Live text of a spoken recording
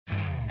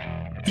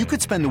You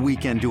could spend the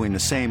weekend doing the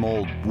same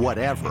old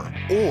whatever,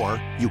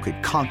 or you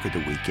could conquer the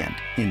weekend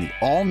in the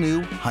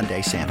all-new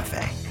Hyundai Santa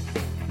Fe.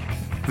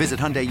 Visit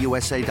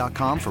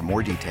HyundaiUSA.com for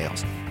more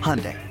details.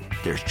 Hyundai,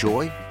 there's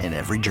joy in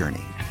every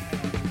journey.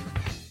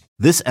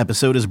 This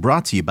episode is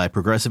brought to you by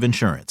Progressive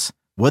Insurance.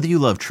 Whether you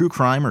love true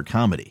crime or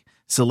comedy,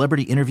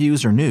 celebrity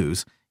interviews or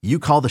news, you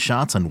call the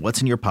shots on what's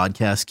in your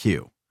podcast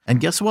queue. And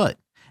guess what?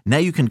 Now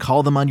you can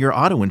call them on your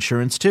auto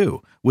insurance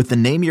too with the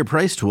Name Your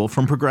Price tool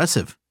from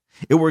Progressive.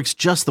 It works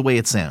just the way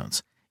it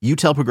sounds. You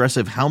tell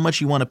Progressive how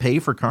much you want to pay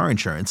for car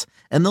insurance,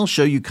 and they'll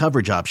show you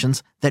coverage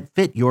options that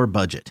fit your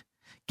budget.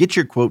 Get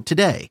your quote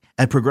today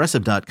at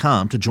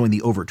Progressive.com to join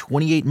the over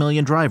 28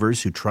 million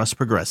drivers who trust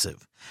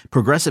Progressive.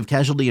 Progressive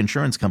Casualty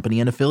Insurance Company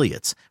and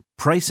Affiliates.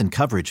 Price and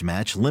coverage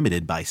match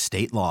limited by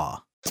state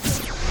law.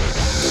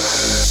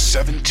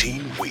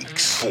 17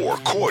 weeks, 4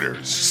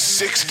 quarters,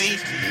 60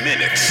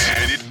 minutes,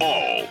 and it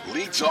all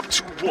leads up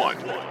to one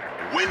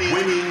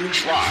winning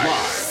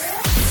drive.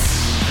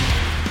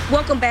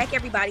 Welcome back,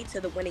 everybody,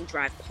 to the Winning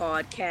Drive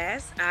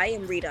podcast. I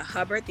am Rita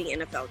Hubbard, the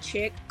NFL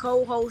chick,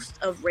 co-host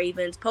of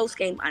Ravens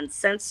Postgame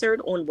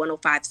Uncensored on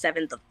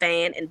 105.7 The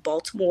Fan in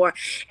Baltimore,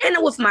 and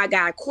with my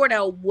guy,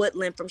 Cordell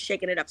Woodland from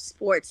Shaking It Up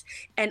Sports,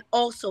 and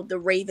also the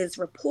Ravens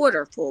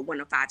reporter for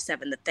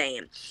 105.7 The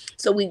Fan.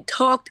 So we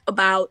talked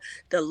about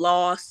the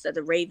loss that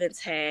the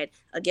Ravens had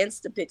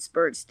against the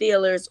Pittsburgh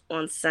Steelers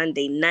on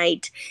Sunday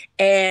night,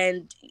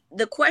 and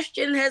the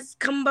question has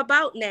come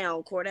about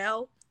now,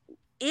 Cordell.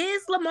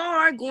 Is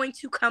Lamar going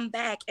to come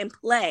back and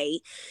play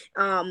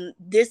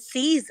this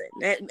season?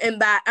 And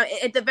by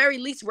at the very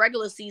least,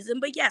 regular season.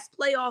 But yes,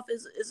 playoff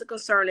is a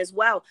concern as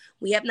well.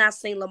 We have not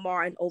seen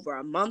Lamar in over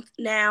a month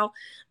now,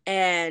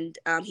 and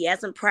he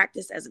hasn't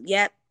practiced as of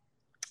yet.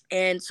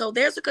 And so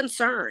there's a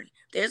concern.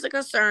 There's a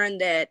concern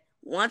that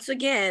once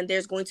again,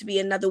 there's going to be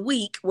another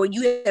week where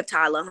you have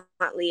Tyler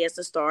Huntley as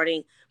the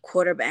starting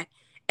quarterback.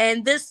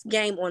 And this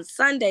game on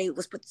Sunday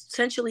was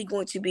potentially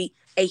going to be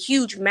a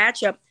huge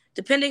matchup,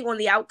 depending on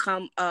the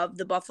outcome of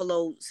the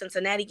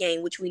Buffalo-Cincinnati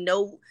game, which we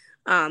know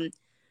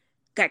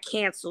got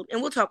canceled.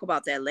 And we'll talk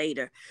about that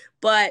later.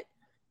 But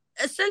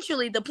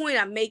essentially, the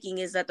point I'm making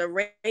is that the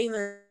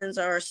Ravens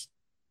are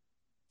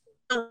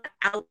still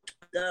out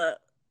the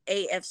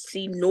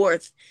AFC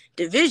North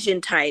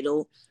division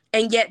title,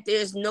 and yet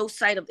there's no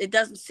sight of – it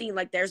doesn't seem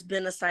like there's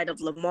been a sight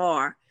of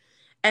Lamar.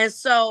 And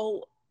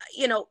so,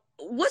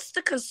 what's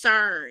the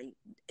concern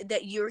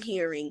that you're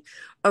hearing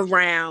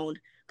around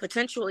 –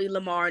 potentially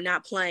Lamar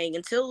not playing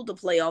until the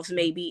playoffs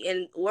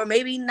maybe, or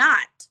maybe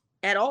not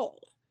at all?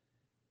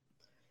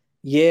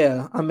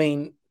 Yeah, I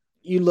mean,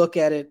 you look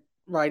at it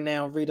right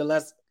now, Rita,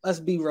 let's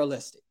be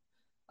realistic.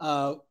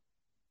 I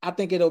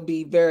think it'll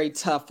be very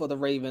tough for the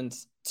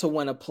Ravens to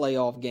win a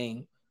playoff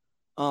game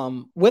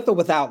with or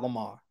without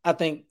Lamar. I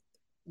think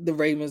the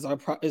Ravens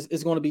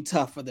is going to be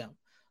tough for them.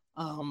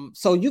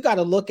 So you got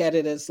to look at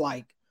it as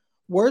like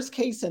worst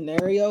case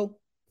scenario,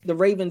 the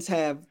Ravens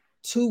have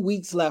 2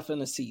 weeks left in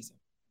the season.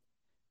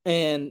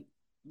 And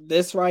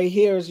this right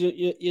here is,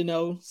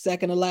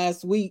 second to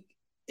last week.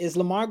 Is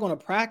Lamar going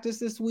to practice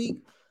this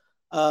week?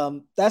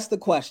 That's the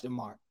question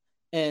mark.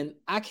 And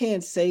I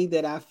can't say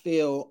that I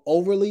feel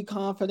overly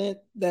confident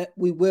that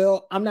we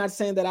will. I'm not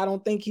saying that I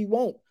don't think he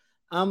won't.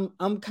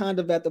 I'm kind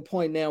of at the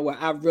point now where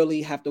I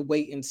really have to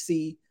wait and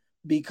see,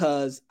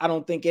 because I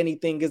don't think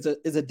anything is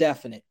a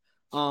definite.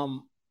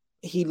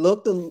 He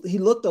looked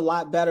a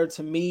lot better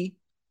to me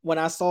when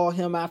I saw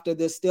him after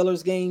this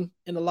Steelers game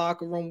in the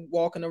locker room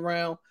walking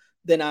around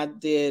than I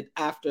did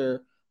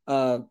after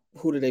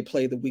who did they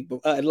play the week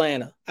before?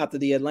 Atlanta, after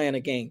the Atlanta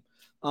game.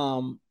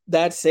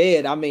 That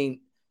said, I mean,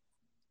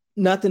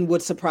 nothing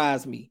would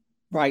surprise me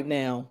right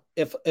now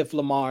if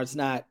Lamar's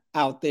not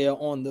out there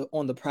on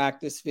the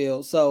practice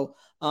field. So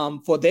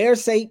for their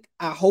sake,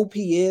 I hope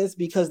he is,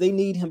 because they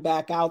need him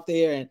back out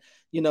there. And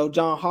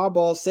John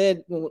Harbaugh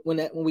said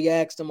when we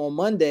asked him on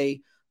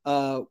Monday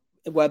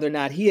whether or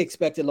not he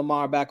expected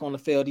Lamar back on the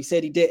field, he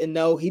said he didn't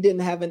know. He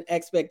didn't have an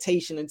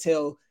expectation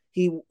until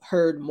he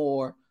heard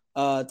more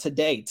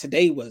today.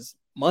 Today was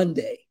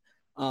Monday.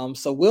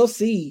 So we'll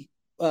see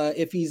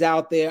if he's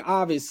out there.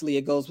 Obviously,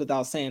 it goes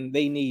without saying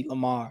they need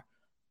Lamar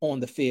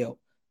on the field.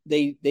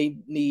 They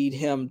need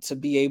him to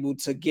be able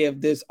to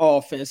give this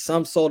offense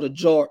some sort of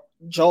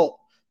jolt,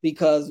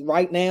 because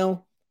right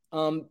now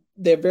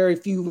they're very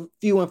few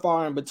and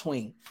far in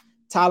between.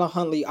 Tyler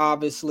Huntley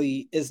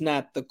obviously is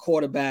not the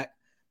quarterback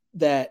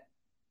that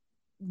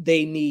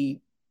they need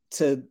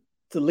to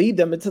lead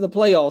them into the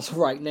playoffs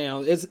right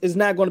now. It's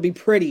not going to be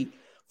pretty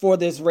for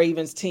this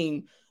Ravens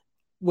team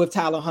with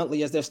Tyler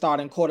Huntley as their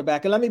starting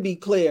quarterback. And let me be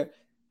clear,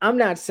 I'm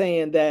not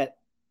saying that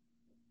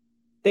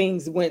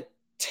things went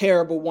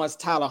terrible once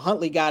Tyler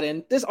Huntley got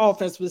in. This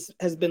offense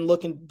has been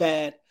looking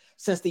bad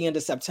since the end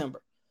of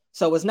September.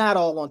 So it's not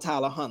all on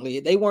Tyler Huntley.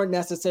 They weren't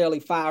necessarily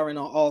firing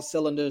on all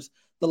cylinders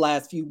the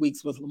last few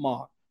weeks with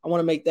Lamar. I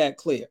want to make that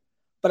clear.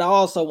 But I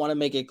also want to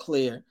make it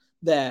clear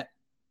that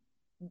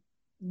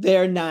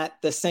they're not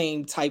the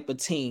same type of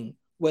team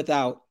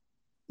without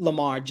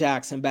Lamar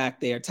Jackson back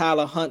there.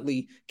 Tyler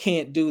Huntley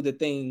can't do the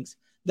things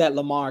that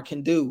Lamar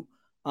can do.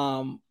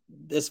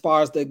 As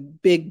far as the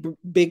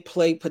big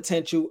play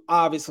potential,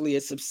 obviously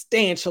it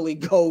substantially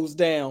goes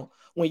down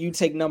when you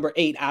take number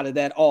 8 out of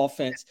that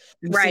offense.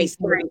 You see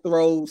some of the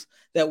throws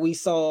that we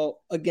saw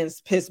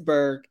against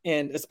Pittsburgh,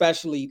 and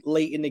especially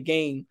late in the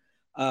game.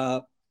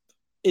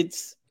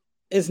 It's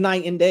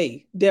night and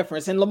day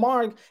difference. And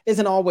Lamar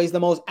isn't always the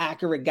most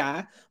accurate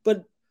guy,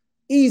 but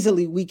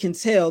easily we can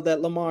tell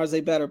that Lamar is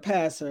a better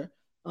passer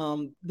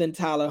than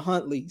Tyler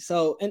Huntley.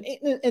 So,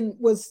 and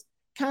what's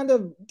kind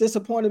of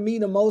disappointed me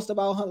the most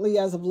about Huntley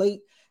as of late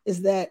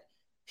is that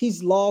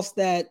he's lost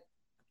that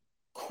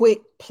quick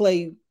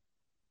play,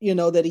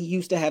 that he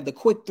used to have, the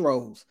quick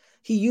throws.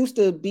 He used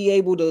to be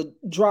able to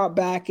drop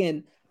back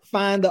and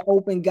find the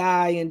open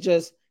guy and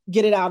just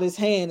get it out his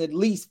hand at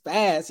least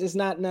fast. It's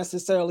not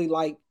necessarily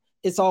like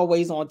it's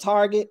always on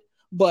target,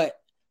 but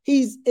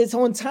it's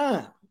on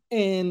time.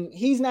 And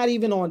he's not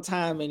even on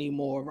time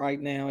anymore right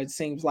now, it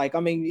seems like.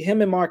 I mean,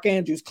 him and Mark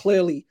Andrews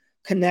clearly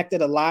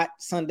connected a lot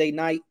Sunday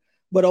night,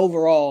 but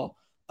overall,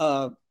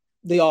 the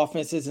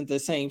offense isn't the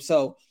same.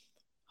 So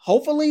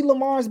hopefully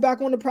Lamar's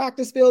back on the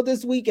practice field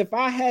this week. If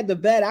I had to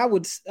bet, I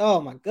would,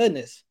 oh my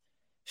goodness.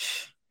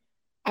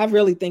 I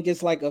really think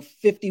it's like a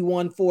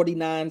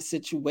 51-49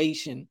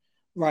 situation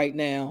right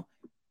now.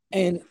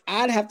 And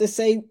I'd have to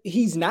say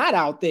he's not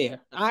out there.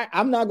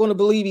 I'm not going to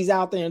believe he's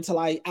out there until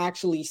I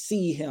actually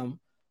see him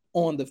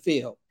on the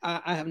field.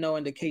 I have no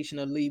indication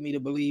to lead me to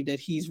believe that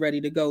he's ready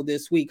to go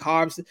this week.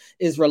 Harbs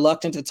is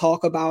reluctant to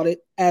talk about it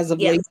as of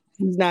late.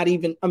 He's not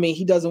even,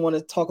 he doesn't want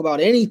to talk about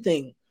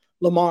anything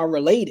Lamar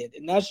related.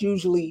 And that's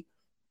usually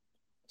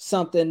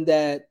something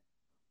that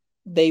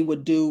they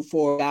would do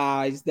for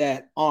guys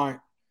that aren't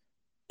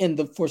in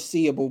the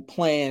foreseeable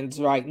plans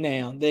right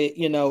now. They,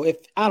 if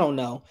I don't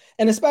know,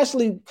 and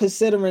especially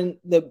considering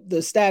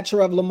the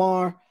stature of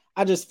Lamar,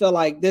 I just feel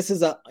like this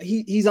is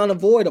he's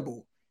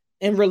unavoidable.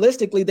 And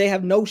realistically, they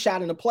have no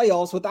shot in the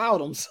playoffs without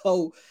him.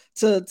 So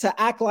to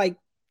act like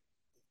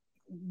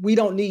we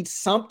don't need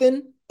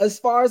something as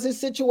far as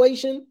this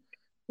situation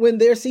when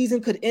their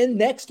season could end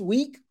next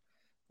week,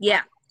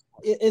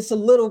 it's a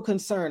little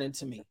concerning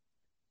to me.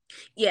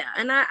 Yeah,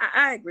 and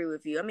I agree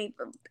with you.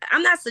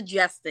 I'm not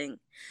suggesting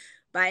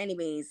by any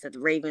means that the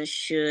Ravens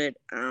should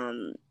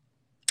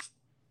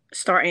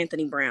start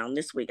Anthony Brown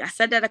this week. I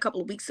said that a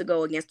couple of weeks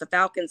ago against the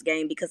Falcons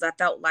game because I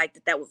felt like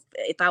that was,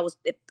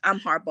 if I'm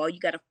hardball, you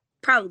got to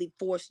probably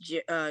force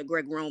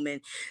Greg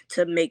Roman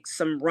to make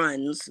some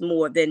runs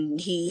more than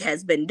he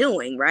has been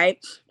doing, right?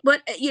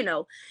 But in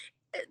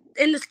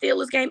the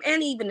Steelers game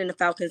and even in the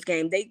Falcons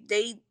game,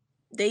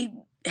 they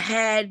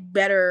had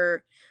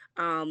better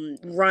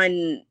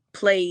run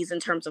plays in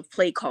terms of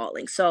play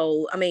calling.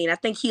 So, I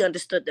think he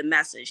understood the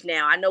message.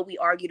 Now, I know we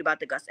argued about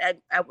the Gus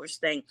Edwards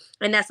thing,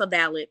 and that's a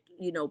valid,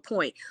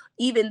 point.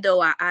 Even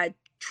though I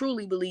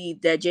truly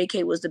believe that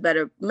JK was the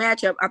better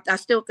matchup, I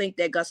still think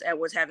that Gus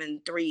Edwards having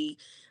 3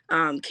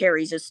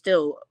 carries is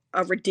still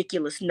a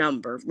ridiculous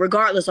number,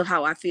 regardless of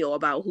how I feel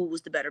about who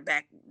was the better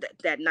back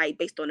that night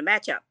based on the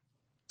matchup.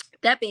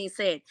 That being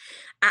said,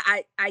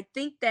 I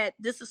think that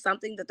this is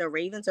something that the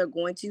Ravens are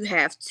going to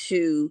have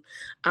to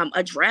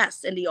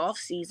address in the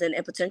offseason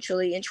and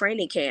potentially in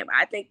training camp.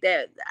 I think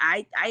that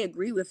I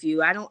agree with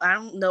you. I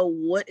don't know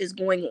what is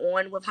going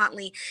on with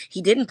Huntley.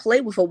 He didn't play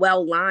with a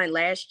well line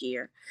last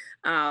year.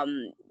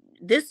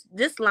 This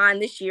line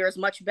this year is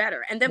much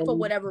better. And then for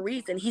whatever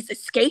reason, he's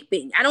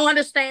escaping. I don't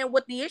understand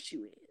what the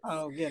issue is. I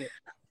don't get it.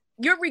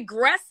 You're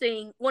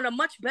regressing on a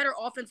much better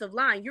offensive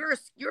line. You're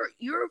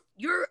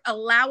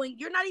allowing,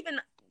 you're not even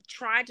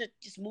trying to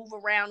just move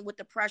around with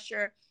the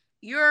pressure.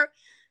 Your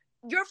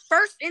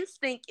first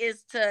instinct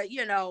is to,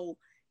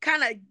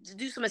 kind of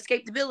do some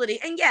escapability.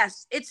 And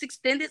yes, it's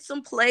extended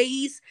some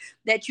plays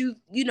that you've,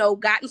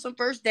 gotten some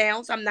first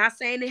downs. I'm not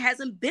saying it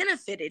hasn't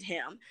benefited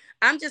him.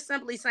 I'm just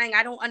simply saying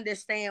I don't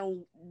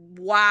understand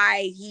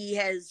why he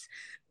has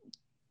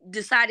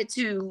decided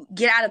to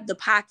get out of the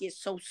pocket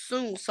so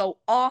soon, so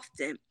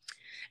often.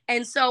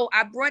 And so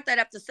I brought that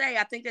up to say,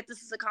 I think that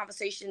this is a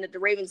conversation that the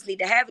Ravens need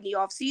to have in the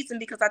offseason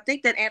because I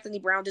think that Anthony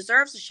Brown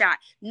deserves a shot.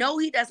 No,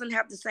 he doesn't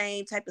have the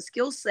same type of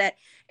skill set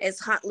as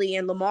Huntley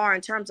and Lamar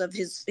in terms of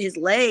his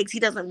legs. He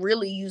doesn't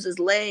really use his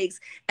legs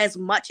as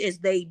much as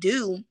they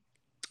do.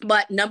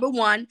 But number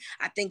one,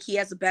 I think he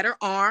has a better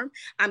arm.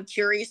 I'm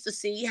curious to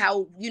see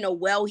how,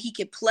 well he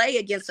could play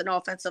against an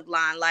offensive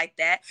line like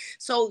that.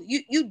 So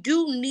you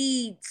do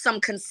need some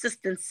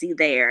consistency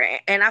there.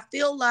 And I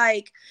feel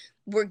like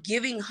we're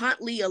giving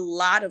Huntley a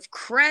lot of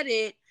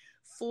credit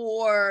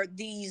for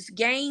these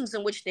games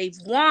in which they've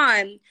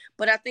won,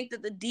 but I think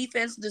that the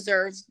defense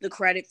deserves the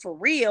credit for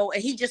real.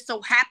 And he just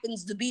so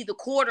happens to be the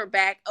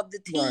quarterback of the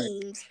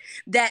teams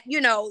that,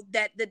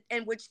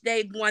 in which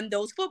they've won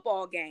those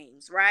football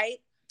games, right?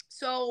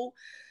 So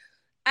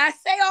I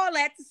say all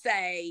that to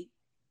say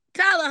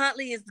Tyler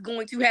Huntley is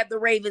going to have the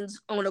Ravens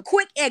on a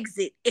quick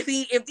exit if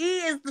he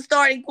is the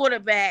starting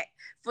quarterback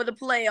for the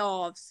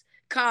playoffs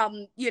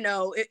come,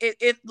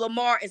 if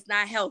Lamar is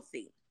not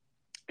healthy.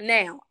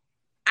 Now,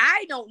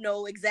 I don't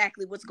know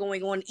exactly what's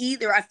going on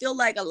either. I feel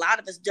like a lot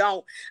of us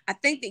don't. I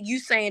think that you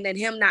saying that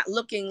him not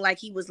looking like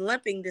he was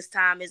limping this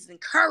time is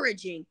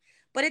encouraging,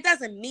 but it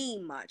doesn't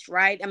mean much,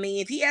 right? I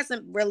mean, if he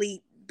hasn't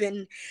really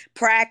been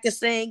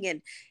practicing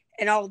and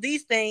all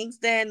these things,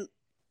 then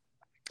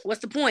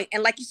what's the point?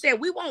 And like you said,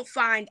 we won't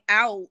find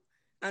out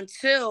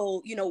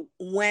until,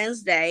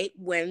 Wednesday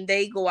when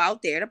they go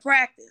out there to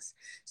practice.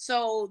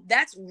 So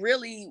that's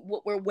really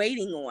what we're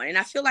waiting on. And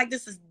I feel like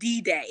this is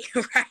D-Day,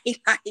 right?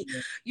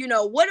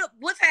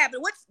 What's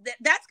happening?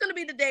 That's going to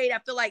be the day I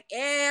feel like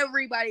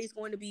everybody's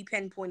going to be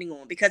pinpointing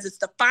on, because it's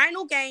the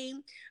final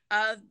game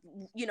of,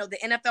 the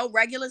NFL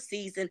regular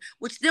season,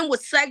 which then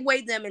would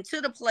segue them into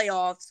the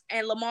playoffs.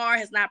 And Lamar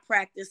has not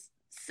practiced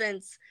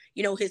since,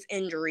 his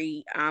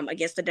injury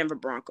against the Denver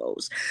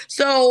Broncos.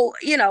 So,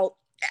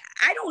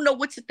 I don't know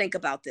what to think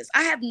about this.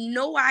 I have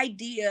no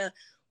idea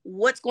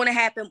what's going to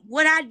happen.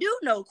 What I do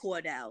know,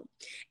 Cordell,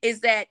 is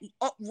that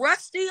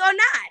rusty or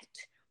not,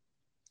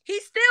 he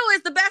still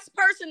is the best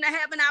person to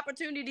have an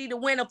opportunity to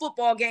win a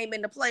football game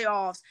in the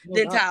playoffs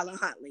than Tyler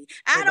Huntley.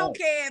 I don't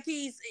care if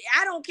he's,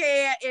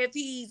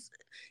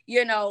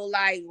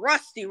 like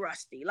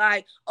rusty,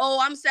 like, oh,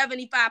 I'm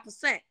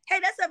 75%. Hey,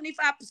 that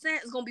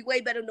 75% is going to be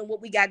way better than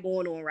what we got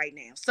going on right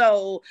now.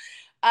 So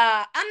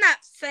I'm not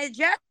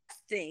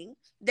suggesting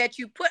that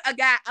you put a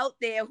guy out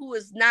there who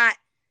is not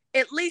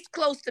at least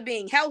close to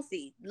being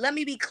healthy. Let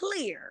me be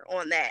clear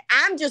on that.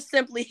 I'm just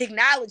simply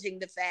acknowledging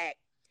the fact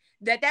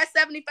that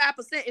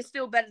 75% is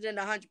still better than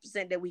the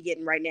 100% that we're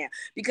getting right now.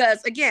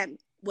 Because again,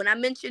 when I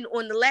mentioned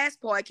on the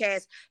last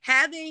podcast,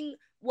 having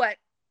what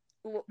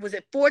was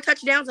it, 4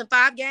 touchdowns in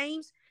 5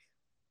 games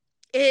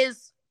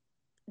is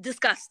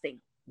disgusting,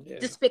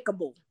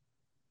 despicable,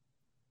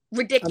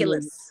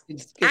 ridiculous.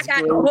 I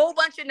got a whole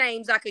bunch of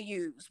names I could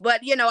use,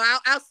 but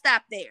I'll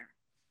stop there.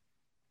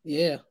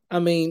 Yeah, I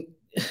mean,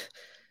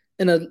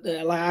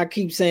 like I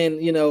keep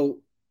saying,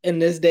 in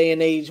this day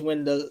and age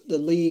when the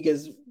league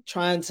is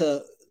trying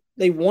to,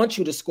 they want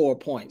you to score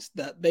points.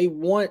 That they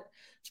want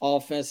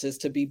offenses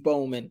to be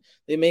booming.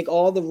 They make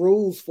all the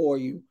rules for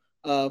you,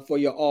 for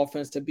your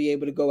offense to be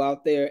able to go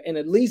out there and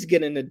at least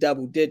get into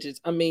double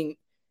digits. I mean,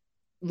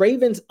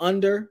 Ravens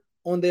under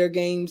on their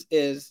games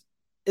is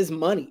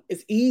money.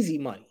 It's easy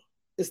money.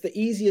 It's the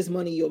easiest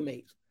money you'll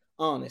make,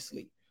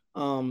 honestly.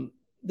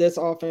 This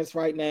offense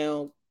right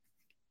now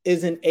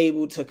isn't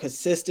able to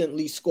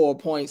consistently score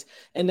points.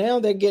 And now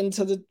they're getting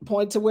to the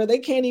point to where they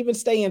can't even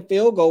stay in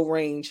field goal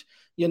range,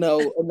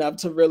 enough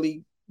to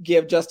really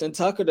give Justin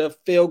Tucker the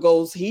field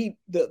goals. The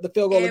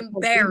field goal.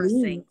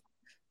 Embarrassing.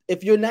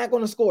 If you're not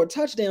going to score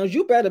touchdowns,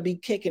 you better be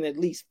kicking at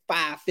least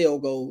 5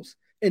 field goals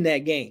in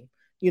that game.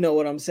 You know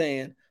what I'm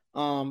saying?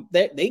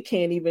 They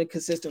can't even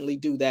consistently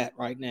do that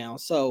right now.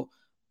 So,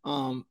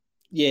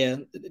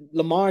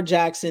 Lamar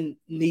Jackson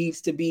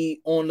needs to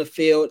be on the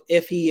field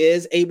if he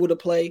is able to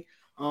play.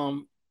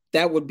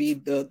 That would be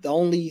the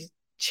only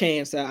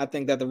chance that I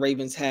think that the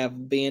Ravens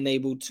have being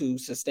able to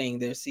sustain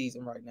their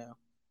season right now.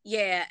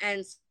 Yeah,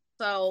 and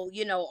so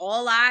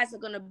all eyes are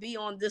going to be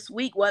on this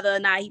week, whether or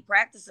not he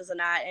practices or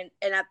not.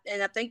 And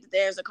I think that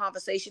there's a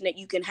conversation that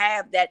you can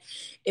have that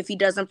if he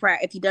doesn't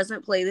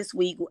play this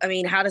week, I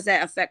mean, how does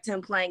that affect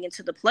him playing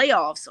into the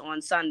playoffs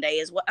on Sunday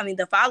as well? I mean,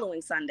 the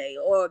following Sunday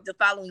or the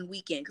following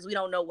weekend, because we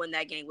don't know when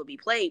that game will be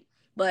played.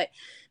 But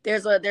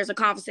there's a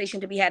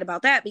conversation to be had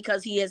about that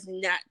because he has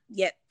not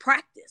yet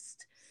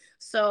practiced.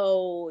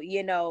 So,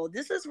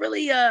 this is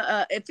really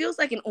it feels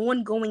like an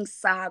ongoing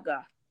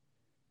saga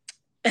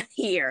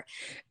here.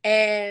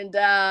 And,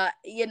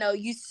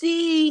 you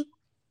see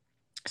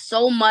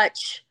so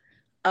much,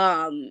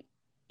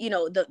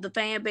 the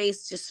fan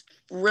base just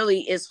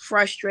really is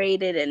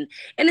frustrated and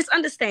it's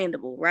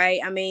understandable, right?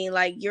 I mean,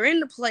 like, you're in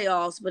the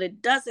playoffs, but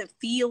it doesn't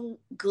feel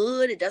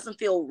good. It doesn't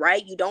feel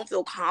right. You don't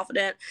feel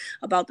confident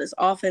about this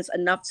offense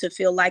enough to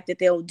feel like that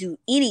they'll do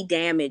any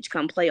damage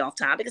come playoff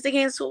time because they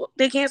can't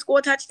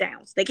score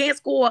touchdowns. They can't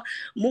score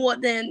more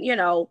than,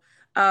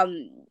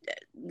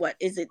 what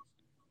is it?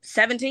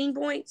 17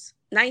 points.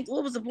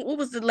 What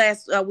was the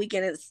last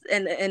weekend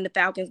in the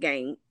Falcons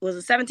game? Was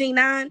it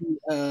 17-9?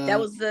 That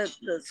was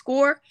the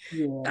score.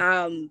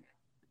 Yeah.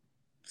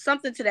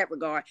 Something to that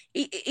regard.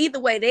 Either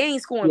way, they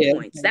ain't scoring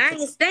points.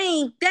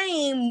 They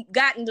ain't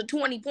gotten to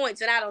 20 points,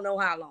 and I don't know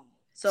how long.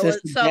 So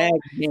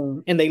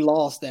game, and they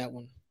lost that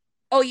one.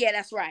 Oh yeah,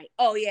 that's right.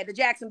 Oh yeah, the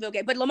Jacksonville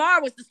game. But Lamar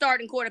was the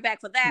starting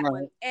quarterback for that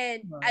one,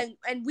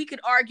 and we could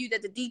argue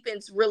that the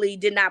defense really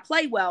did not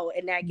play well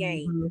in that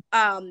game,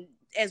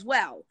 as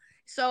well.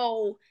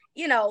 So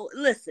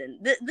listen,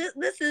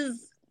 this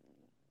is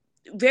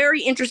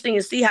very interesting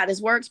to see how this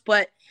works.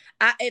 But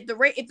if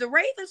the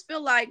Ravens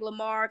feel like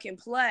Lamar can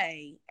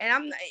play, and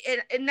I'm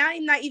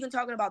not even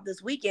talking about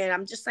this weekend.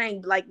 I'm just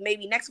saying, like,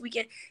 maybe next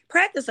weekend,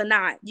 practice or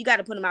not, you got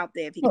to put him out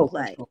there if he can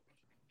play.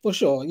 For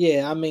sure,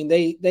 yeah. I mean,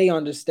 they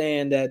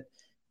understand that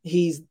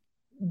he's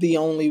the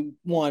only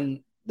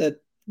one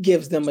that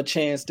gives them a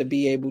chance to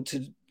be able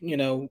to,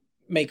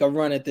 make a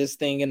run at this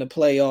thing in the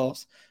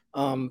playoffs.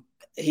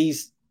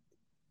 He's,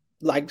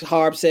 like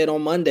Harb said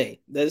on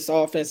Monday, this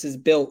offense is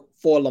built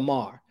for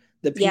Lamar.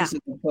 the Yeah. pieces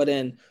to put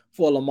in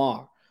for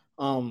Lamar.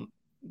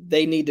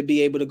 They need to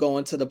be able to go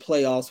into the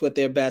playoffs with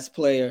their best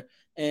player.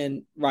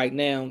 And right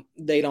now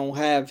they don't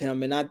have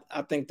him. And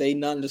I think they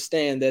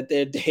understand that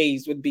their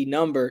days would be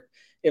numbered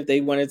if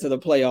they went into the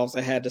playoffs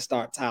and had to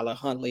start Tyler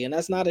Huntley. And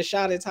that's not a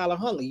shot at Tyler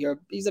Huntley.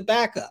 He's a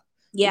backup.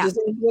 It Yeah. just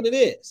is what it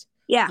is.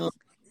 Yeah.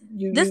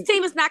 This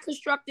team is not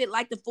constructed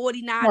like the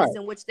 49ers, Right.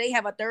 in which they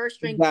have a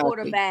third-string Exactly.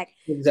 quarterback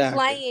Exactly.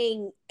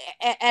 playing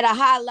at a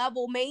high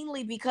level,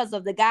 mainly because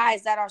of the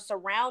guys that are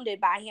surrounded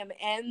by him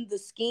and the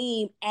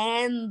scheme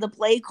and the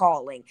play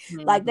calling.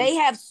 Mhm. Like, they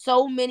have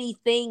so many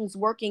things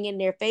working in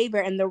their favor,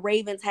 and the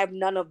Ravens have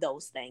none of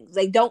those things.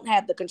 They don't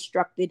have the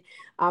constructed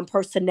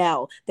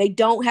personnel. They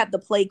don't have the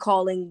play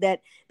calling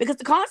because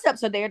the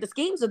concepts are there, the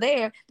schemes are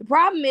there. The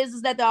problem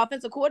is that the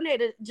offensive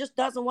coordinator just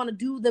doesn't want to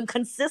do them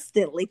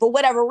consistently for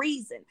whatever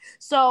reason.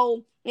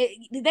 So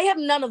they have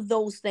none of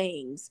those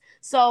things.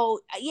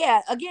 So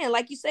yeah, again,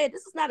 like you said,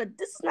 this is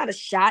not a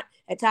shot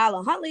at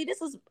Tyler Huntley.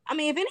 This is, I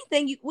mean, if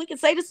anything, we can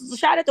say this is a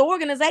shot at the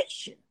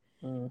organization.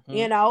 Mm-hmm.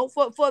 You know,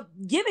 for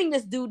giving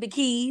this dude the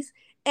keys,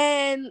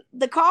 and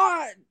the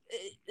car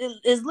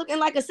is looking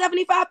like a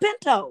 75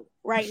 Pinto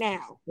right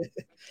now.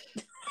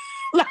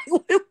 Like,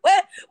 what are you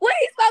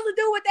supposed to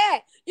do with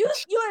that? You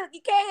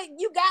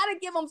gotta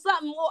give him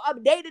something more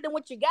updated than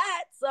what you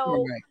got.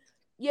 So. Right.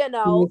 You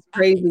know, it's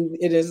crazy.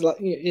 It is like,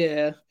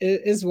 yeah,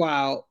 it's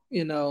wild.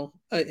 You know,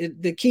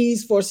 the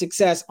keys for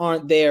success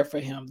aren't there for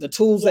him. The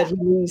tools that he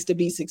needs to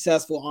be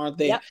successful aren't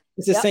there. Yep.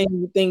 It's the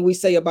same thing we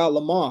say about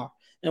Lamar,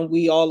 and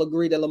we all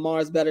agree that Lamar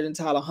is better than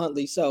Tyler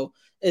Huntley. So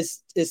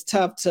it's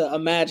tough to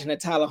imagine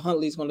that Tyler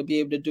Huntley is going to be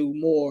able to do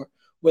more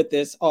with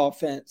this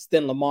offense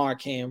than Lamar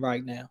can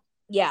right now.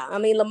 Yeah, I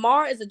mean,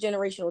 Lamar is a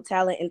generational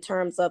talent in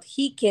terms of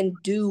he can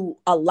do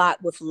a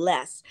lot with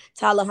less.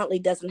 Tyler Huntley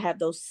doesn't have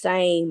those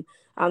same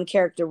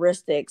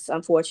characteristics,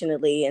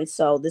 unfortunately. And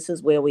so this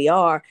is where we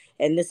are.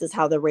 And this is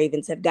how the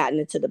Ravens have gotten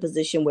into the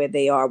position where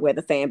they are, where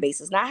the fan base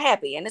is not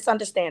happy. And it's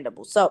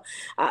understandable. So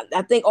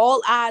I think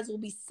all eyes will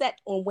be set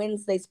on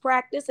Wednesday's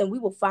practice, and we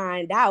will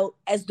find out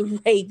as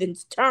the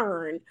Ravens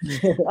turn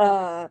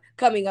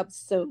coming up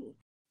soon.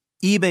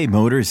 eBay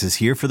Motors is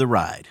here for the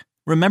ride.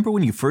 Remember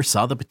when you first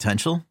saw the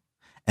potential?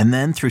 And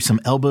then through some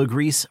elbow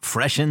grease,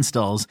 fresh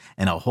installs,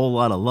 and a whole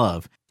lot of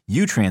love,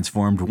 you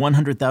transformed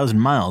 100,000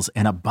 miles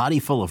and a body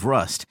full of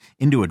rust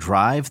into a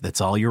drive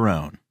that's all your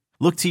own.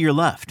 Look to your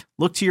left.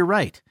 Look to your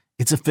right.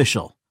 It's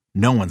official.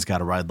 No one's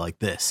got a ride like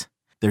this.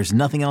 There's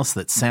nothing else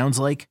that sounds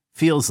like,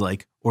 feels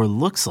like, or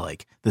looks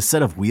like the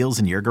set of wheels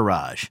in your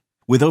garage.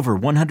 With over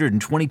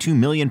 122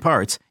 million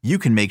parts, you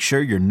can make sure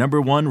your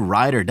number one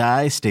ride or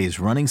die stays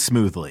running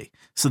smoothly.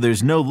 So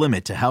there's no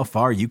limit to how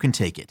far you can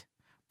take it.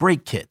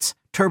 Brake kits,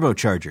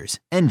 turbochargers,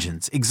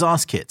 engines,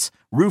 exhaust kits,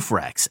 roof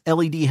racks,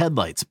 LED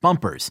headlights,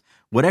 bumpers,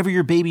 whatever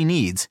your baby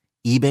needs,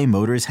 eBay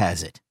Motors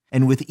has it.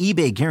 And with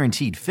eBay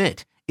Guaranteed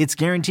Fit, it's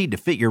guaranteed to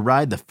fit your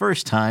ride the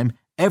first time,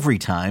 every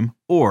time,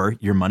 or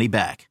your money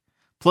back.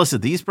 Plus,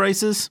 at these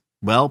prices,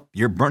 well,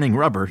 you're burning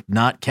rubber,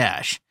 not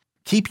cash.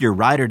 Keep your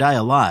ride or die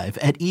alive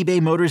at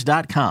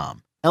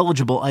ebaymotors.com.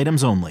 Eligible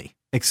items only.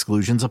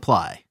 Exclusions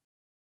apply.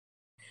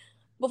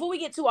 Before we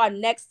get to our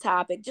next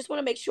topic, just want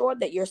to make sure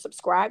that you're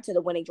subscribed to the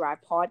Winning Drive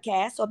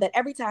podcast so that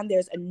every time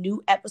there's a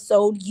new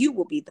episode, you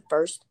will be the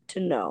first to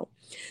know.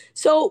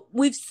 So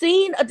we've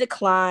seen a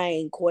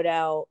decline,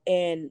 Cordell,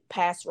 in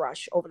pass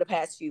rush over the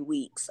past few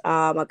weeks.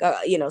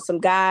 Some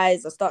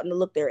guys are starting to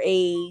look their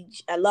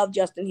age. I love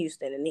Justin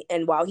Houston,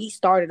 and while he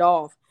started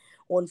off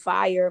on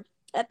fire,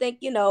 I think,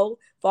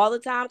 Father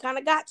Time kind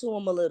of got to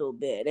him a little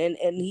bit.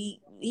 And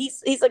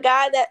he's a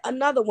guy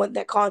another one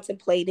that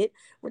contemplated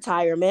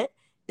retirement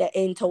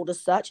and told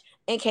us such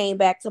and came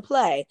back to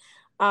play.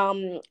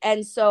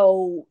 And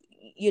so,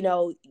 you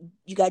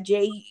got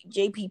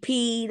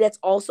JPP that's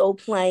also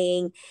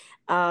playing.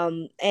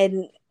 And,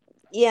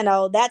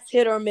 that's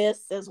hit or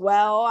miss as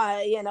well.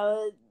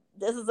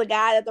 This is a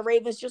guy that the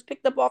Ravens just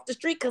picked up off the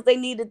street because they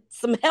needed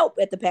some help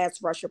at the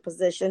pass rusher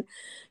position.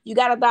 You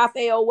got a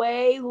Dafe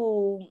Owe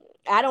who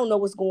I don't know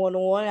what's going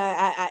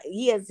on.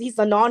 He's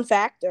a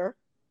non-factor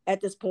at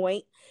this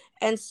point.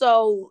 And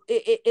so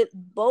it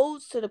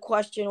bodes to the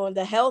question on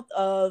the health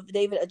of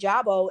David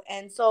Ojabo.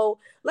 And so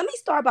let me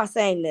start by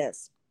saying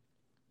this.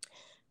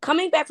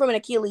 Coming back from an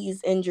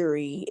Achilles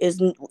injury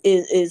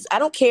is I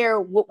don't care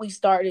what we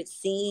started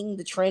seeing,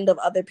 the trend of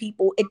other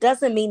people. It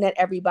doesn't mean that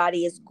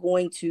everybody is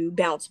going to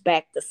bounce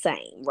back the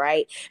same,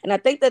 right? And I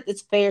think that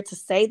it's fair to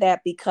say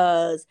that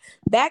because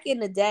back in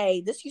the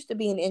day, this used to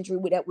be an injury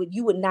that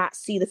you would not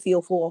see the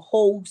field for a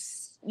whole,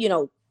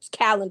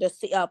 calendar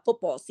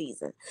football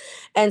season.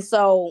 And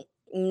so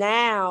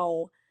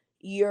now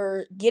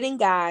you're getting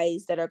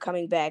guys that are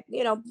coming back,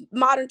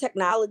 modern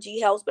technology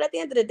helps, but at the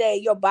end of the day,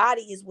 your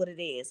body is what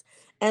it is.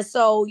 And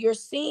so you're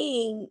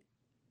seeing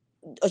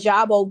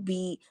Ojabo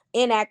be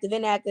inactive,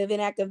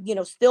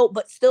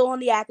 still on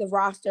the active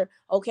roster.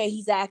 Okay,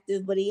 he's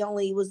active, but he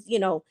only was,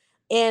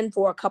 in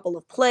for a couple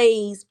of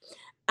plays.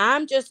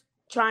 I'm just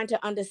trying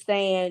to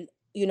understand,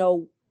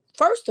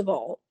 first of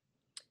all,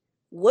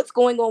 what's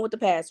going on with the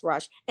pass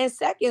rush? And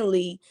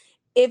secondly,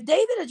 if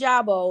David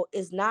Ojabo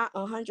is not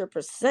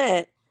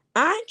 100%,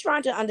 I'm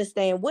trying to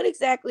understand what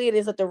exactly it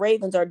is that the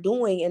Ravens are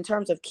doing in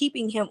terms of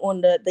keeping him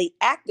on the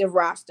active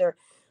roster.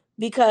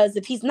 Because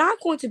if he's not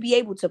going to be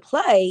able to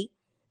play,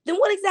 then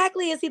what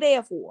exactly is he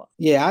there for?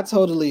 Yeah, I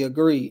totally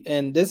agree.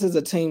 And this is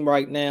a team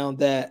right now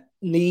that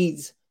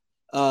needs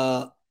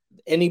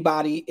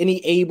anybody,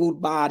 any able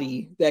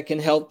body that can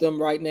help them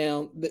right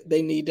now.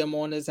 They need them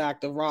on this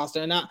active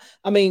roster. And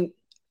I mean,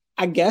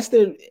 I guess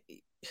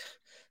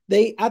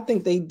I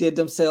think they did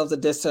themselves a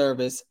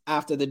disservice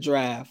after the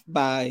draft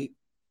by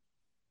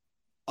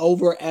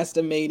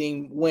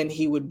overestimating when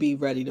he would be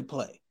ready to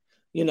play.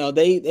 You know,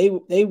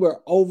 they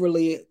were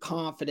overly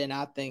confident,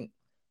 I think,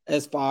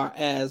 as far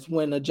as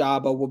when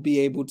Ojabo will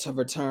be able to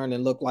return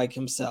and look like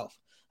himself.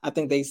 I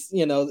think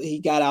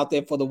he got out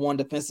there for the one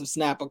defensive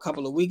snap a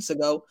couple of weeks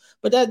ago,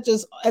 but that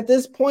just at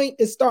this point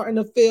is starting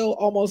to feel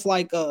almost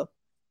like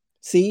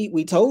see,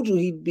 we told you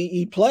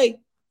he'd play.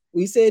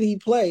 We said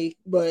he'd play,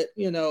 but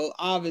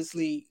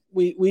obviously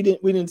we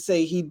didn't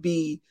say he'd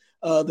be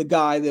the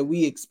guy that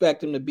we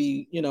expect him to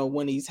be,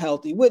 when he's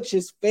healthy, which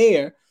is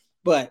fair,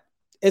 but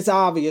it's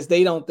obvious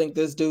they don't think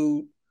this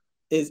dude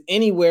is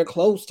anywhere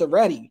close to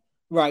ready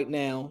right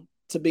now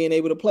to being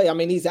able to play. I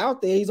mean, he's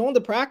out there, he's on the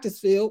practice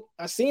field.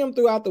 I see him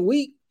throughout the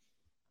week.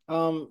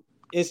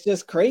 It's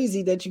just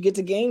crazy that you get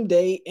to game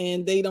day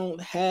and they don't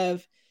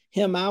have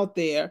him out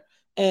there.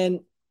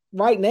 And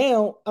right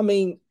now, I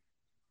mean,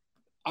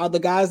 are the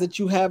guys that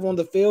you have on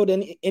the field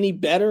any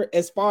better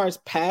as far as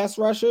pass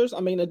rushers? I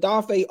mean,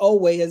 Odafe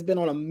Owe has been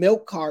on a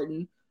milk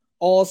carton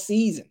all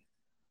season.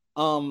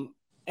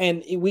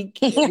 And we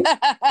can't even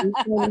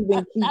keep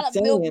Not a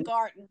saying, milk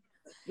carton.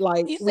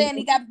 Like, you saying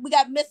we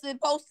got missing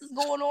posters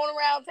going on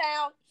around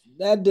town?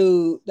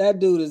 That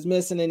dude is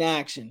missing in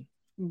action.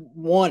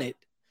 Wanted.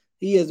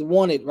 He is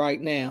wanted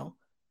right now.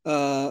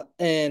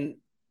 And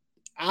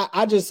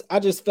I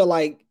just feel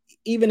like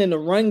even in the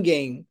run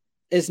game,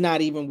 it's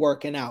not even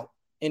working out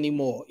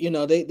anymore.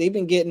 They've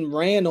been getting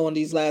ran on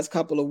these last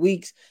couple of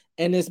weeks,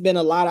 and it's been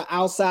a lot of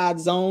outside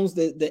zones.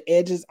 The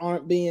edges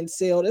aren't being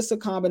sealed. It's a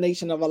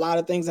combination of a lot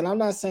of things. And I'm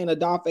not saying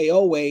Odafe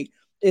Owe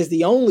is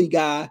the only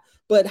guy,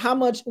 but how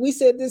much, we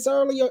said this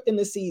earlier in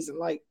the season,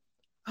 like,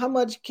 how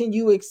much can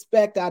you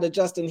expect out of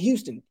Justin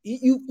Houston?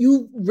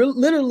 You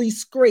literally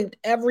scraped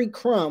every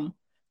crumb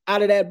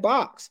out of that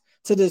box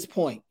to this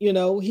point.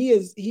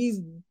 He's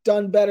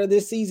done better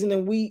this season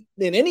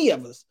than any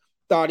of us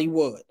thought he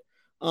would.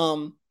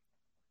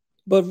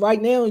 But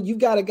right now you've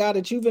got a guy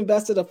that you've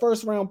invested a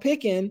first round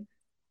pick in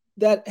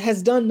that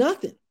has done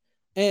nothing.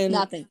 And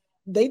nothing.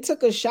 They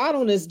took a shot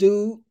on this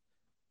dude,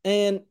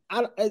 and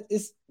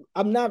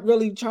I'm not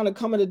really trying to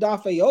come into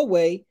Odafe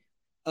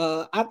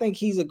Owe. I think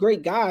he's a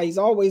great guy. He's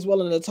always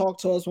willing to talk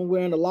to us when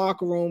we're in the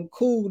locker room.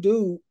 Cool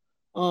dude.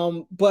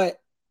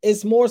 But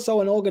it's more so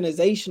an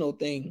organizational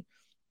thing.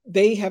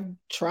 They have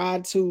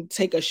tried to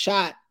take a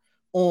shot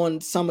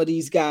on some of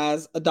these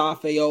guys,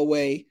 Odafe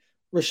Owe,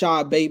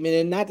 Rashad Bateman,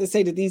 and not to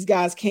say that these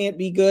guys can't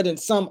be good and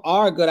some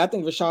are good. I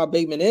think Rashad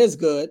Bateman is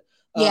good.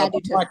 Yeah, I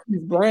do too.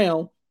 Marquise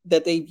Brown,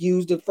 that they've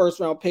used the first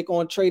round pick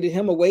on, traded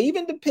him away.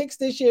 Even the picks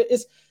this year,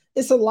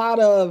 it's a lot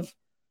of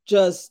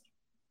just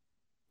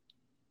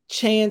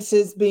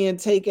chances being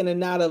taken and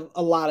not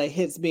a lot of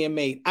hits being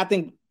made. I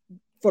think,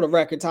 for the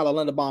record, Tyler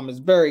Linderbaum is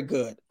very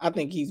good. I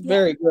think he's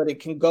very good and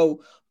can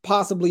go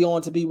possibly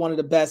on to be one of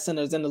the best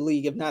centers in the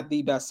league, if not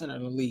the best center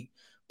in the league.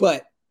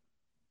 But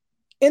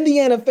in the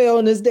NFL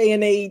in this day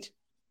and age,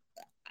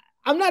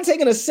 I'm not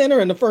taking a center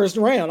in the first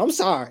round. I'm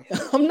sorry.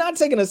 I'm not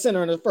taking a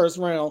center in the first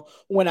round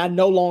when I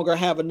no longer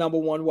have a number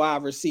one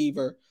wide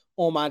receiver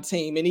on my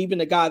team. And even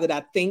the guy that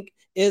I think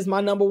is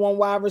my number one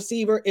wide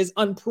receiver is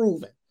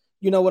unproven.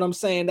 You know what I'm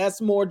saying?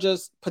 That's more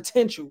just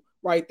potential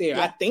right there.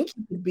 Yeah. I think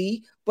he could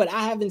be, but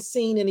I haven't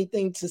seen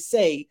anything to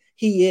say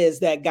he is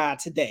that guy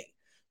today.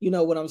 You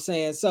know what I'm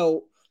saying?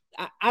 So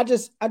I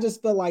just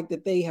feel like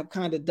that they have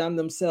kind of done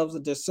themselves a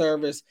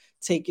disservice,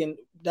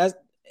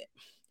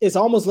 it's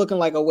almost looking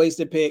like a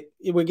wasted pick.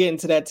 We're getting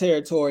to that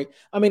territory.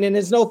 I mean, and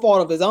it's no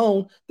fault of his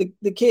own.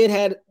 The kid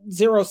had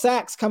 0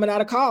 sacks coming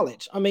out of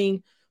college. I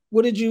mean,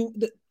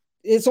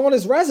 it's on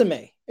his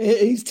resume.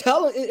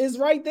 It's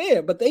right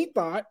there, but they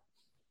thought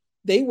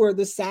they were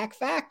the sack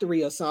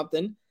factory or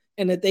something,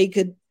 and that they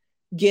could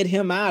get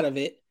him out of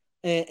it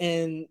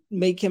and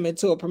make him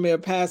into a premier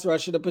pass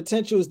rusher. The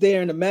potential is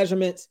there in the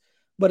measurements,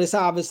 but it's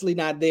obviously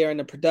not there in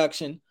the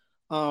production.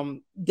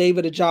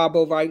 David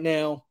Ojabo right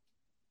now,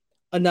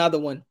 another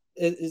one.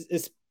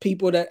 It's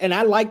people that, and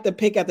I like the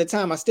pick at the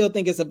time. I still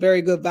think it's a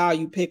very good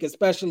value pick,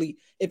 especially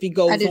if he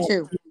goes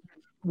on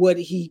what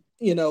he,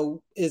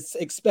 is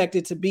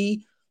expected to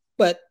be.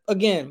 But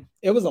again,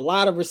 it was a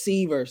lot of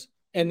receivers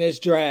in this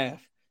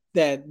draft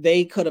that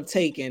they could have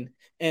taken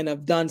and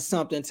have done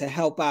something to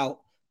help out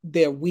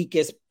their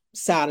weakest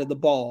side of the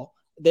ball,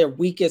 their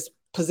weakest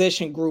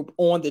position group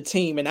on the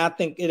team. And I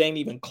think it ain't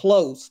even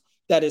close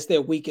that it's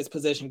their weakest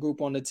position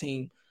group on the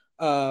team.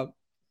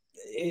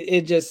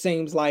 It just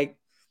seems like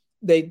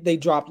they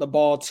drop the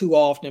ball too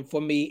often for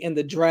me in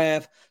the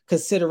draft,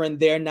 considering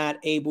they're not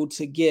able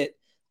to get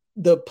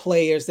the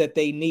players that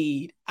they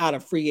need out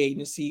of free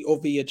agency or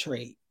via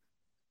trade?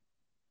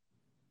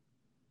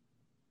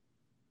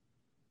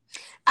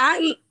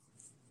 I'm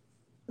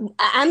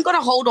going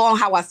to hold on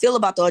how I feel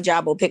about the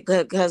Ojabo pick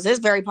because it's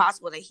very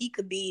possible that he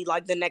could be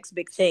like the next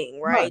big thing,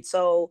 right?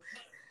 So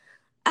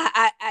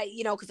I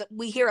because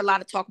we hear a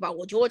lot of talk about,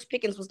 well, George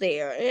Pickens was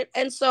there.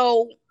 And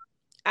so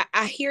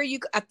I hear you.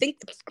 I think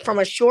from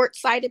a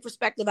short-sighted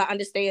perspective, I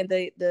understand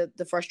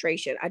the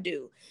frustration. I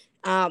do.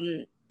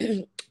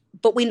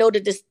 But we know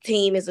that this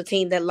team is a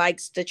team that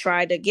likes to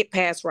try to get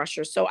pass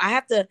rushers. So I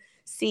have to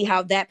see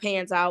how that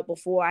pans out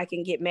before I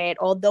can get mad.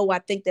 Although I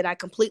think that I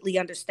completely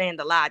understand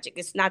the logic.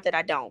 It's not that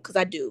I don't, because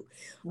I do.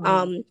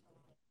 I'm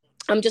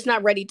just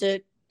not ready to.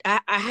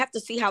 I have to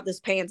see how this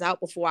pans out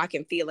before I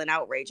can feel an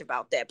outrage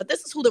about that. But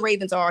this is who the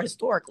Ravens are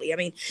historically. I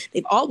mean,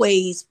 they've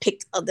always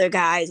picked other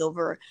guys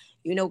over,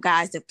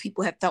 guys that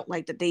people have felt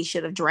like that they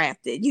should have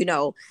drafted,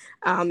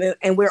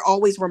 and we're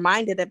always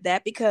reminded of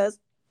that because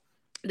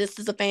this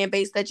is a fan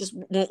base that just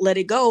won't let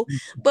it go.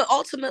 But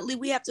ultimately,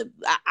 we have to.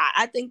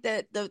 I think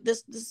that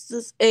this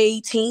is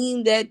a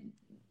team that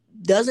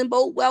doesn't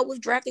bode well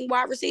with drafting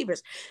wide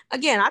receivers.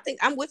 Again, I think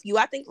I'm with you.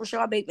 I think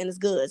Rashad Bateman is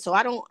good. So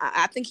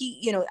I think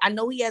he, I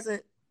know he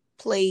hasn't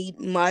played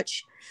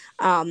much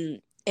in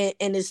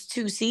his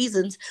 2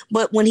 seasons,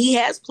 but when he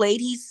has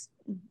played, he's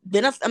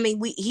been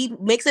he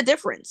makes a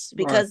difference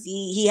because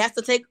he has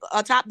to take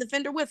a top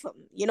defender with him.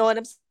 And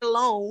I'm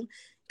alone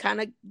kind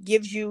of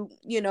gives you,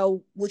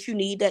 what you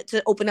need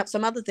to open up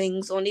some other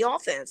things on the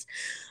offense.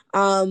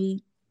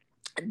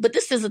 But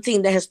this is a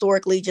team that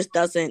historically just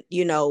doesn't,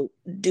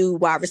 do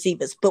wide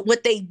receivers. But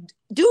what they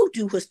do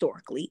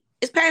historically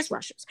is pass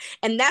rushers.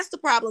 And that's the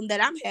problem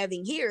that I'm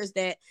having here is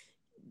that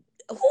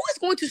who is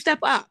going to step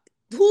up?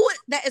 Who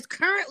that is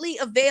currently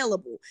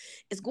available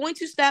is going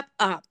to step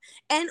up.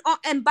 And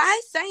by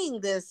saying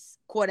this,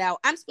 Cordell,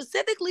 I'm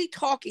specifically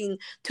talking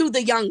to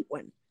the young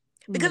one.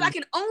 Because I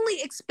can only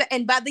expect,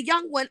 and by the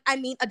young one, I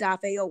mean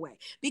Odafe Owe,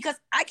 because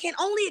I can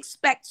only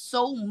expect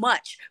so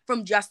much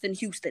from Justin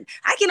Houston.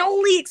 I can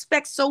only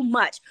expect so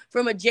much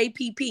from a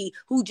JPP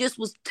who just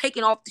was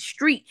taken off the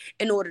street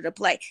in order to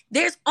play.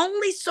 There's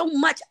only so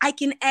much I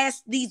can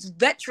ask these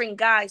veteran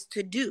guys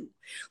to do.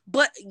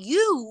 But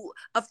you,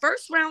 a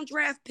first-round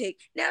draft pick,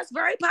 now it's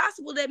very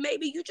possible that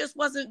maybe you just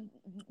wasn't,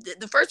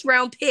 the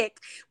first-round pick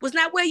was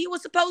not where you were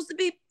supposed to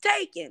be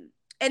taken.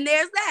 And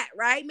there's that,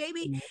 right?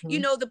 Maybe,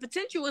 the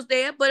potential is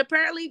there, but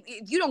apparently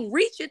if you don't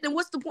reach it, then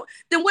what's the point?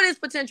 Then what is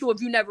potential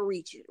if you never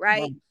reach it,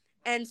 right?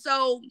 And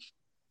so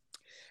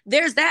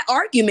there's that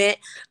argument,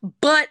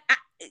 but I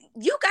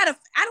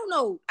don't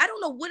know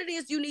what it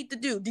is you need to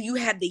do. Do you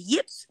have the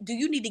yips? Do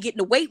you need to get in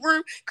the weight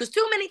room? Because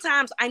too many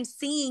times I'm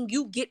seeing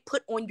you get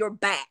put on your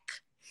back.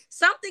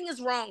 Something is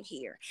wrong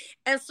here.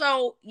 And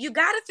so you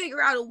got to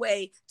figure out a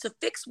way to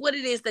fix what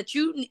it is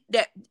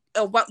that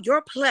about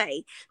your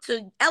play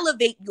to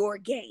elevate your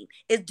game.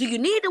 Do you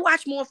need to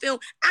watch more film?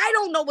 I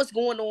don't know what's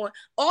going on.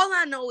 All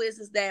I know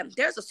is that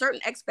there's a certain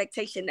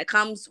expectation that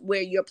comes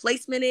where your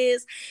placement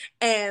is,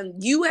 and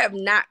you have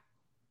not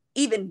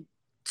even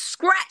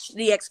scratched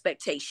the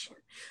expectation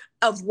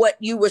of what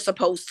you were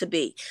supposed to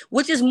be,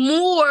 which is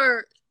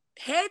more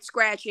head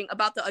scratching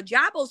about the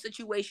Ojabo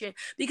situation,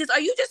 because are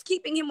you just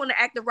keeping him on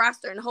the active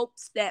roster in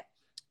hopes that,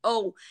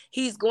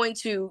 he's going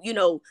to,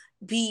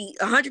 be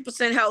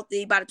 100%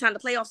 healthy by the time the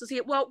playoffs is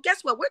here? Well,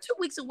 guess what? We're 2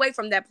 weeks away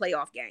from that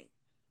playoff game.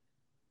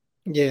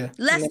 Yeah.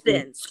 Less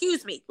than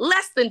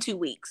 2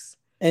 weeks.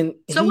 And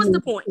so what's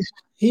the point?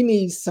 He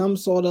needs some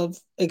sort of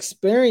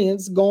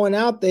experience going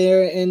out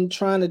there and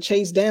trying to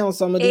chase down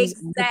some of these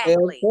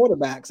NFL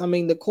quarterbacks. I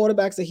mean, the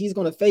quarterbacks that he's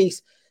going to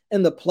face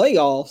in the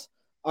playoffs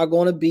are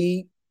going to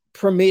be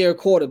premier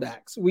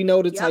quarterbacks. We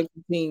know the type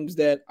of teams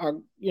that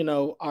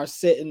are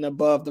sitting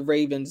above the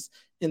Ravens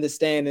in the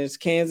standings: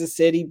 Kansas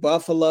City,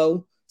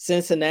 Buffalo,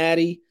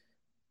 Cincinnati,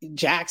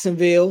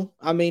 Jacksonville.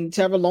 I mean,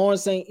 Trevor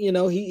Lawrence ain't,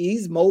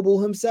 he's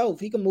mobile himself.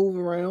 He can move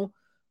around.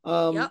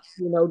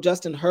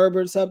 Justin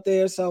Herbert's up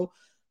there. So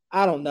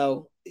I don't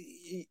know.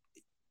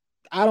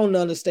 I don't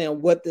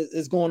understand what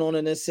is going on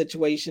in this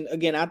situation.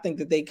 Again, I think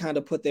that they kind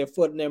of put their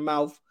foot in their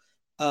mouth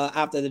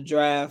after the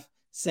draft,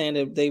 saying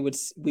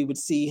that we would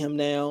see him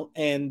now,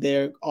 and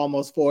they're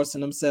almost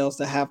forcing themselves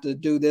to have to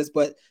do this.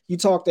 But you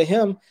talk to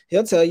him,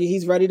 he'll tell you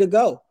he's ready to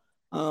go.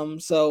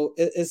 So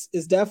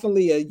it's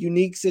definitely a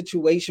unique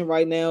situation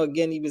right now.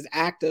 Again, he was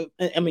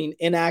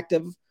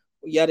inactive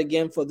yet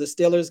again for the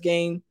Steelers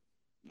game.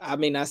 I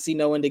mean, I see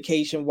no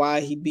indication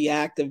why he'd be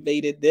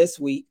activated this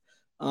week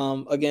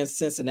against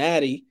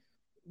Cincinnati.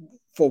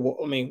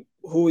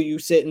 Who are you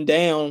sitting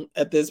down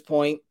at this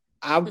point?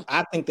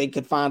 I think they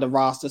could find a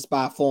roster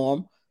spot for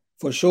him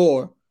for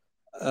sure.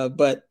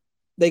 But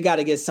they got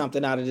to get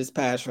something out of this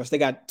pass rush. They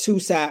got 2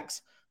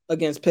 sacks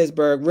against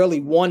Pittsburgh, really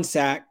 1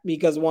 sack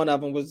because one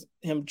of them was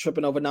him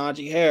tripping over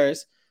Najee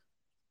Harris.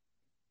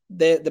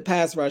 The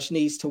pass rush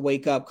needs to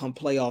wake up come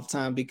playoff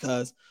time,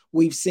 because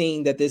we've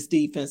seen that this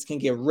defense can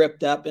get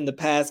ripped up in the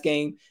pass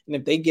game. And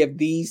if they give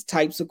these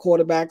types of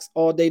quarterbacks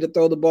all day to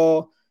throw the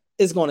ball,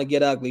 it's going to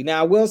get ugly.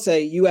 Now, I will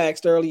say, you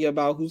asked earlier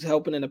about who's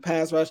helping in the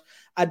pass rush.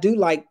 I do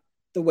like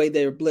the way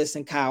they're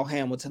blitzing Kyle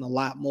Hamilton a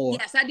lot more.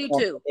 Yes, I do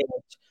too.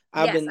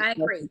 I've been I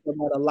agree.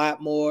 that a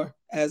lot more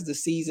as the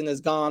season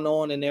has gone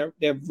on, and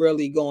they're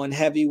really going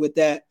heavy with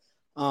that.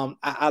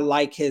 I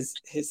like his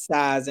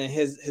size and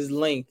his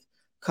length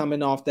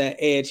coming off that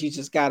edge. He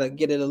just got to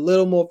get it a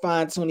little more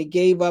fine-tuned. He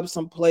gave up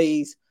some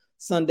plays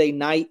Sunday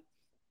night,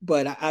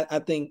 but I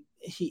think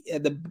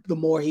the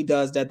more he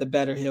does that, the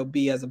better he'll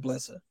be as a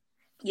blitzer.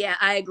 Yeah,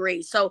 I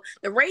agree. So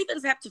the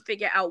Ravens have to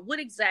figure out what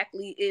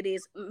exactly it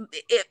is.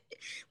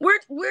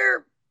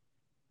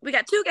 We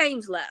got 2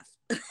 games left.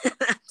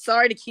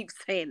 Sorry to keep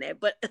saying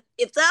that, but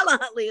if Tyler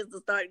Huntley is the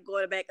starting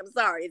quarterback, I'm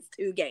sorry, it's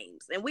 2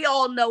 games, and we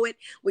all know it.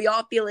 We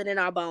all feel it in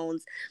our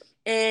bones.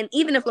 And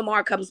even if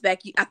Lamar comes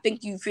back, I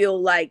think you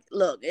feel like,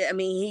 look, I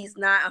mean, he's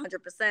not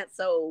 100%,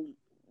 so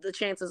the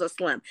chances are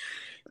slim.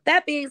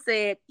 That being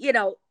said,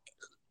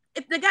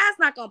 if the guy's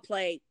not going to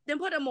play, then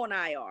put him on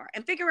IR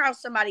and figure out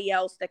somebody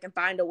else that can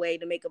find a way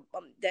to make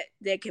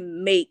that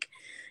can make,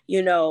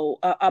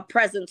 a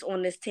presence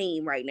on this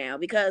team right now.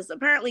 Because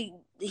apparently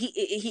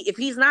if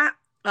he's not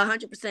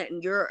 100%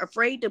 and you're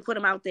afraid to put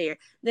him out there,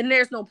 then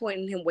there's no point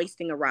in him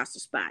wasting a roster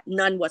spot.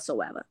 None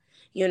whatsoever,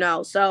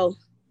 So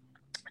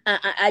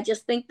I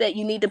just think that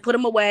you need to put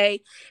him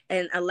away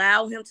and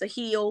allow him to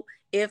heal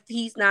if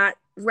he's not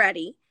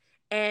ready,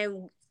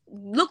 and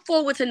look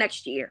forward to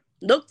next year.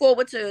 Look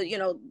forward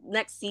to,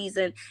 next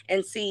season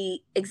and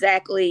see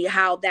exactly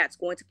how that's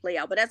going to play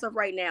out. But as of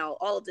right now,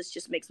 all of this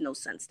just makes no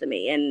sense to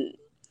me. And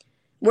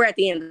we're at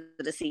the end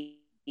of the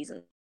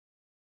season.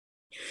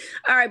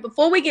 All right,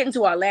 before we get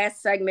into our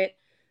last segment,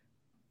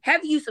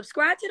 have you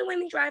subscribed to the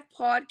Winning Drive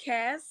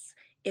podcast?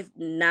 If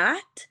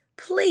not,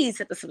 please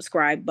hit the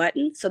subscribe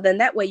button. So then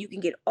that way you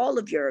can get all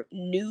of your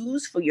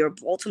news for your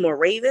Baltimore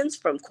Ravens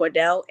from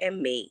Cordell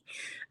and me.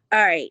 All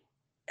right.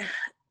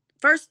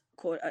 First,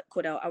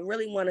 Cordell, I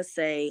really want to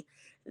say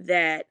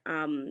that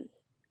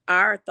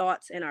our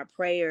thoughts and our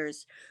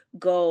prayers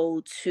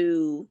go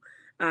to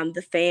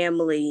the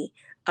family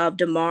of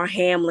Damar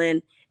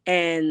Hamlin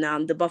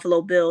and the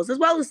Buffalo Bills, as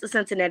well as the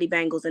Cincinnati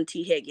Bengals and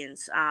T.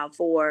 Higgins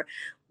for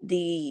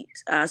the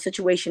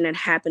situation that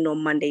happened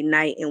on Monday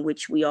night, in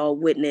which we all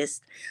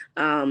witnessed,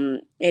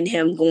 and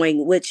him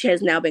going, which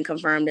has now been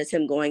confirmed as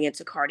him going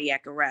into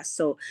cardiac arrest.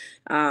 So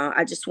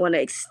I just want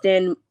to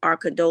extend our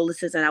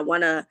condolences, and I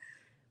want to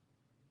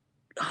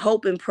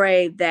hope and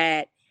pray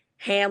that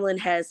Hamlin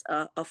has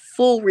a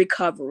full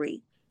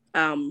recovery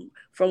from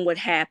what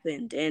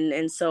happened.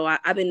 And so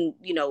I've been,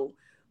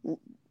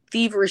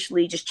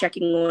 feverishly just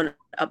checking on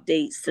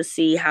updates to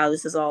see how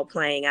this is all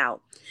playing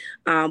out.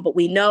 But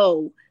we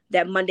know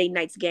that Monday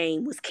night's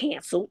game was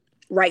canceled,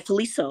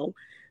 rightfully so,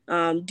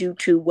 due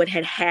to what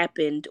had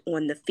happened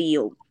on the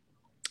field.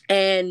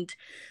 And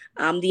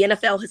the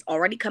NFL has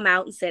already come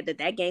out and said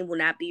that game will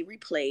not be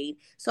replayed.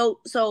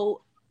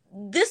 So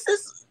this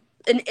is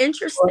an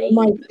interesting. Well, it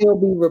might still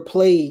be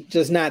replayed,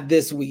 just not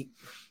this week.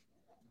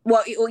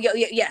 Well,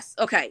 yes,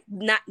 okay,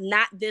 not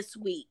this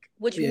week,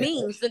 which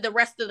means that the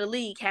rest of the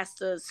league has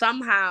to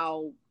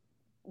somehow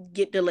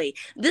get delayed.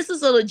 This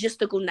is a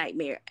logistical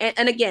nightmare,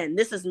 and again,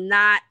 this is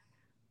not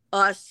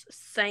us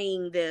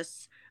saying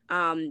this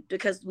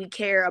because we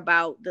care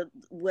about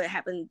what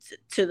happened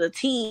to the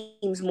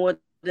teams more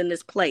than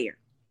this player.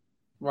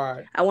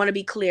 Right. I want to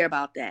be clear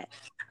about that.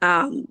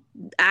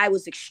 I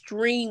was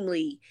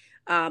extremely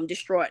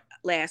distraught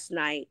last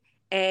night,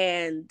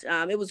 and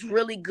it was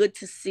really good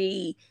to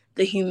see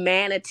the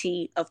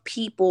humanity of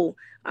people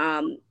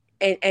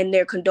and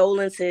their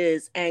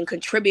condolences and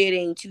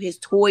contributing to his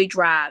toy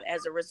drive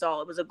as a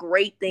result. It was a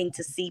great thing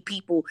to see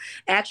people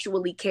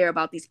actually care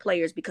about these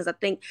players, because I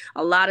think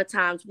a lot of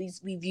times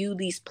we view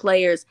these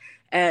players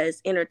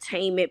as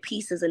entertainment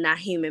pieces and not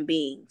human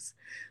beings.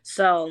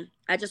 So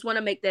I just want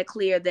to make that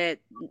clear, that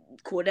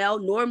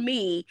Cordell nor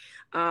me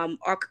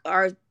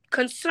are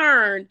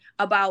concerned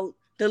about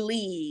the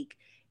league.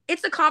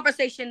 It's a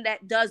conversation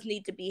that does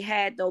need to be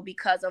had, though,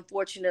 because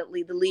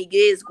unfortunately the league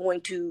is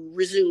going to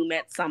resume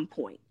at some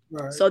point.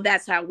 Right. So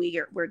that's how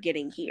we're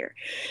getting here.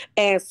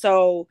 And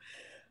so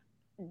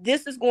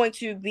this is going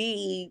to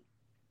be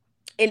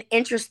an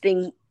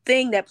interesting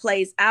thing that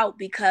plays out,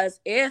 because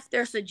if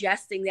they're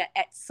suggesting that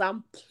at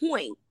some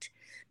point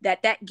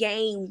that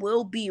game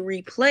will be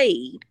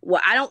replayed,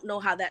 well, I don't know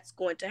how that's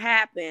going to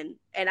happen,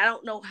 and I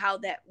don't know how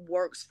that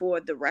works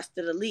for the rest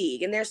of the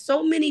league. And there's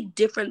so many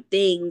different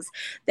things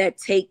that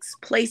takes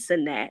place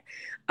in that,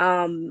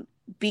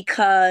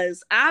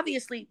 because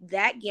obviously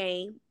that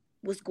game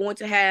was going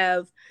to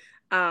have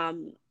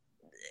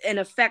an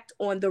effect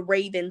on the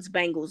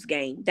Ravens-Bengals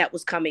game that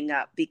was coming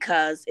up,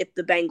 because if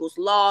the Bengals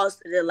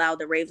lost, it allowed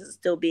the Ravens to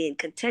still be in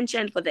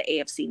contention for the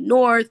AFC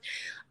North.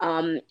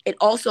 It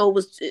also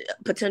was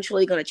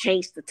potentially going to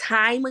change the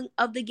timing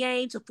of the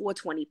game to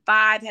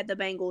 4:25 had the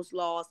Bengals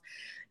lost.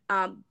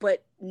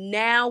 But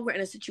now we're in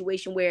a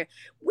situation where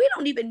we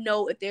don't even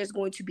know if there's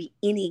going to be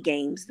any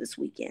games this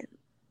weekend.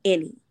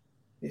 Any.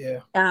 Yeah.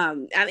 I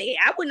mean,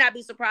 I would not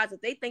be surprised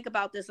if they think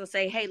about this and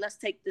say, hey, let's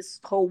take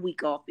this whole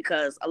week off,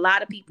 because a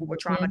lot of people were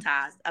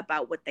traumatized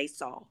about what they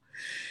saw,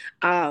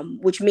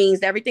 which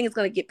means everything is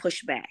going to get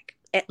pushed back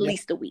at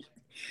least a week.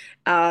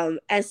 And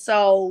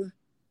so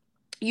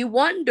you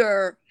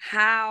wonder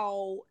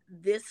how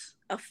this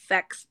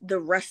affects the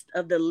rest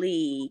of the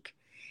league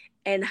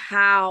and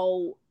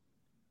how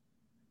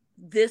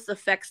this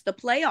affects the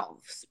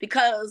playoffs,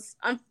 because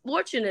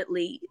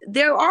unfortunately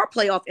there are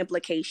playoff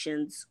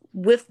implications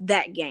with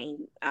that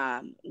game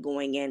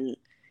going in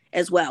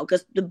as well,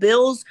 because the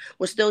Bills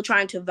were still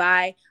trying to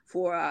vie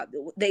for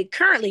they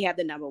currently have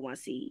the number one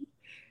seed.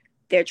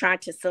 They're trying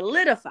to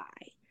solidify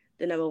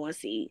the number one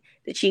seed.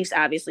 The Chiefs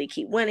obviously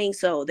keep winning,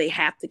 so they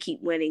have to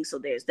keep winning. So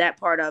there's that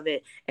part of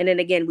it. And then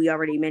again, we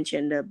already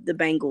mentioned the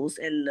Bengals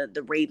and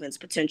the Ravens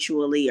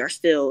potentially are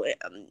still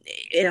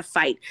in a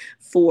fight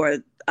for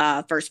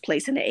first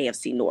place in the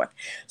AFC North.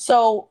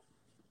 So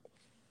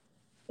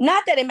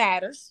not that it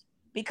matters,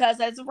 because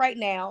as of right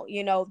now,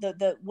 you know,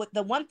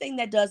 the one thing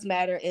that does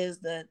matter is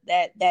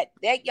that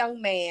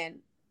young man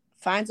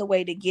finds a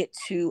way to get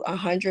to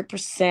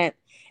 100%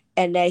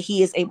 and that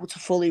he is able to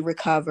fully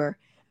recover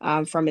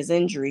from his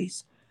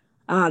injuries.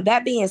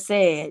 That being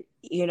said,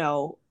 you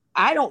know,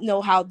 I don't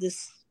know how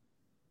this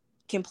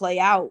can play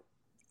out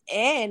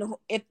and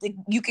if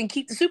you can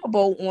keep the Super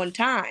Bowl on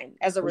time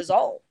as a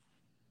result.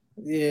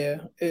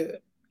 Yeah,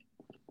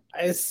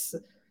 it's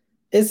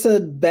a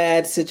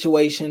bad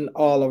situation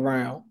all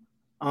around.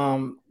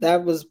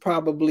 That was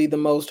probably the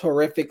most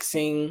horrific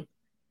scene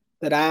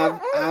that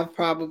I've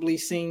probably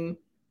seen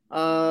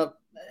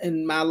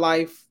in my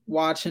life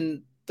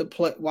watching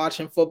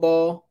watching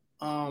football.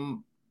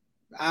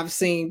 I've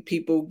seen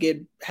people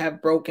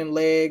have broken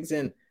legs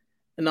and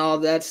all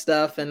that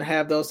stuff and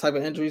have those type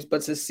of injuries,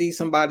 but to see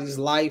somebody's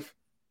life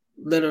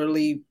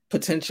literally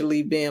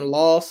potentially being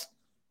lost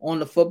on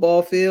the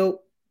football field,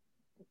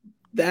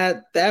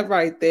 that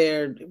right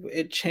there,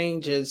 it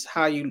changes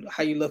how you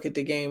look at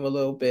the game a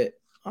little bit.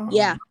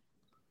 Yeah.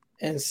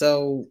 And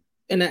so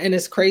and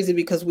it's crazy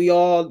because we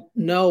all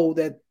know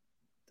that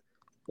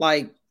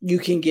like you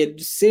can get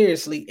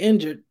seriously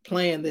injured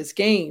playing this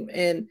game,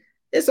 and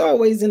it's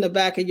always in the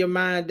back of your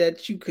mind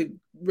that you could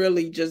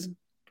really just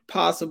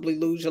possibly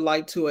lose your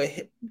life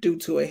due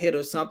to a hit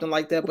or something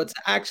like that. But to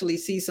actually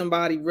see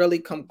somebody really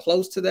come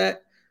close to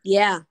that,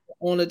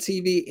 on the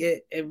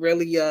TV, it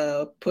really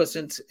puts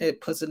it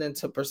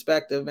into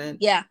perspective. And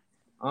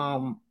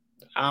I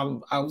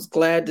was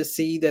glad to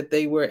see that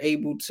they were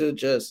able to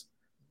just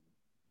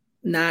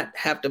not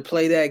have to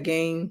play that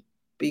game,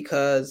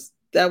 because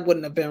that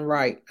wouldn't have been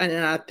right.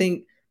 And I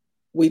think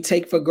we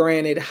take for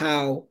granted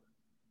how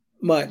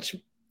much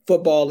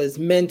football is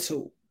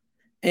mental.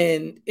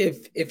 And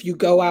if you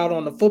go out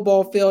on the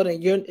football field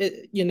and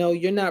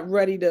you're not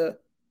ready to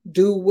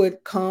do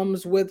what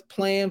comes with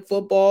playing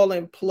football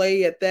and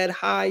play at that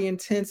high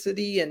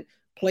intensity and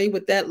play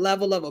with that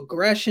level of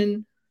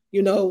aggression,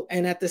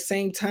 and at the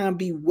same time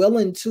be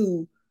willing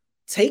to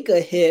take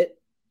a hit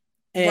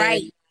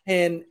and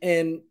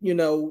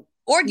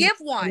or give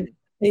one.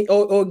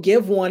 Or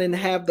give one and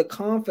have the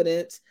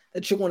confidence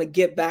that you're going to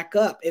get back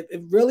up.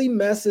 It really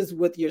messes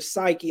with your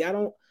psyche.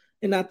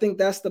 I think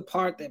that's the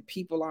part that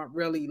people aren't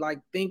really like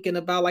thinking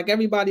about. Like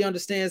everybody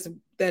understands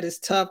that it's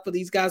tough for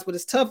these guys, but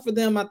it's tough for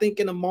them, I think,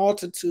 in a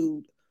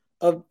multitude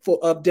of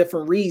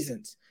different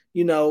reasons.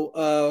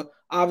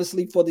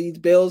 Obviously for these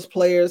Bills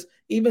players,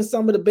 even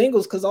some of the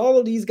Bengals, because all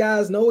of these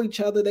guys know each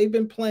other. They've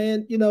been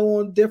playing,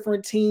 on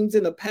different teams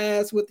in the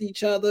past with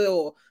each other,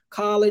 or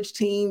college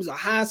teams or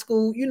high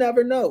school. You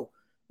never know.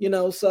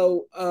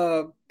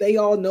 So they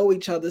all know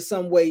each other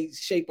some way,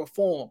 shape, or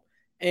form.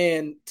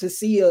 And to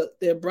see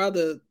their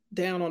brother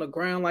down on the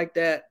ground like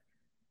that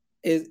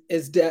is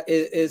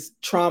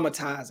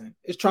traumatizing.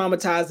 It's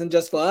traumatizing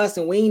just for us,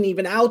 and we ain't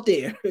even out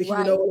there. Right.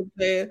 You know what I'm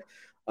saying?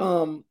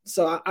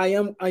 So I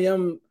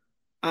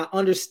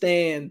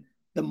understand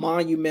the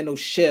monumental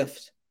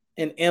shift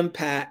and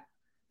impact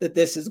that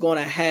this is going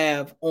to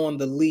have on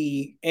the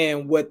league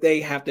and what they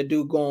have to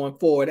do going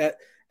forward.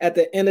 At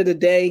the end of the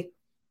day,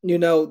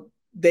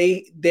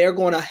 they're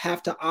going to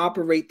have to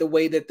operate the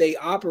way that they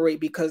operate,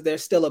 because they're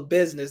still a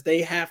business.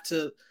 They have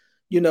to,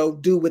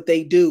 do what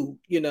they do,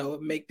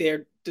 make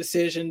their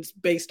decisions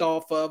based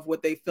off of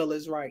what they feel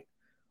is right.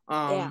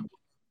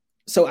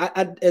 So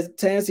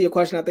to answer your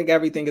question, I think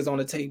everything is on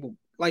the table.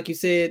 Like you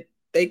said,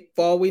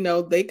 for all we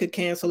know, they could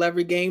cancel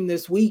every game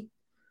this week,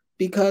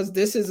 because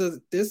this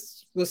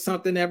was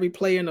something every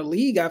player in the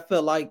league, I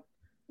felt like,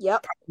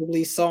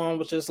 probably saw and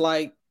was just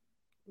like,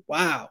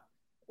 wow,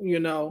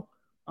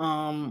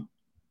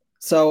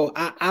 So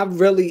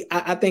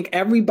I think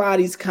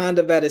everybody's kind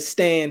of at a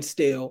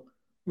standstill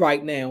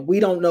right now. We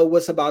don't know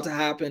what's about to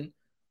happen.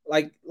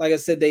 Like I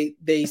said, they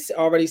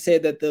already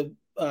said that the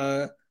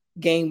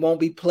game won't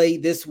be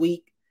played this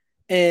week.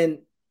 And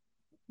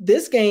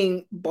this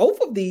game,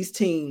 both of these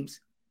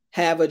teams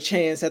have a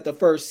chance at the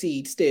first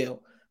seed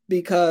still,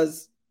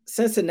 because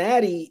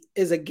Cincinnati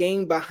is a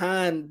game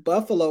behind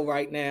Buffalo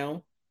right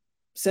now.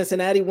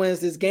 Cincinnati wins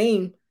this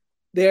game,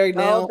 They're Oh,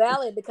 now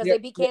valid, because they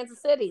beat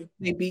Kansas City.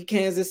 they beat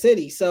Kansas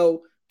City.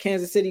 So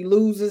Kansas City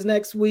loses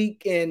next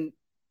week, and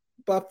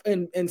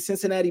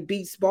Cincinnati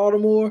beats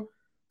Baltimore.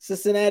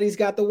 Cincinnati's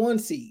got the 1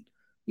 seed.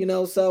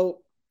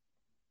 So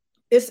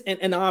it's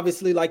and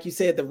obviously, like you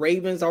said, the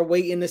Ravens are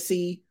waiting to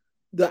see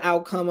the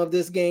outcome of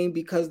this game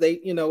because they,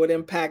 it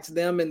impacts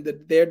them and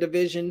their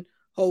division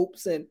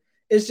hopes, and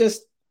it's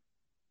just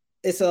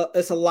it's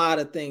a lot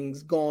of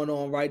things going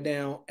on right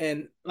now.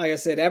 And like I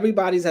said,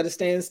 everybody's at a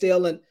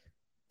standstill, and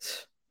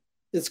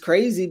it's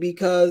crazy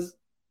because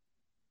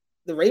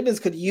the Ravens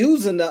could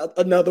use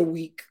another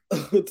week,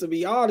 to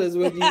be honest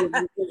with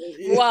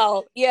you.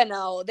 Well,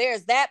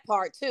 there's that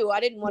part too. I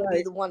didn't want to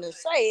be the one to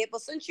say it,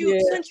 but since you're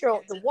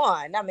the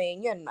one, I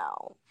mean,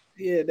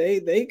 Yeah,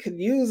 they could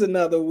use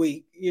another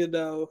week,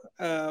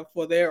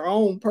 for their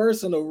own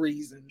personal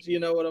reasons. You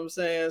know what I'm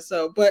saying?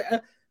 So,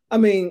 but I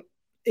mean,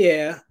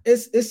 yeah,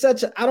 it's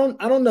such a I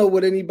don't know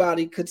what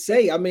anybody could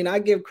say. I mean, I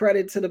give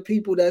credit to the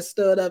people that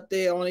stood up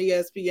there on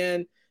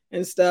ESPN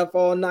and stuff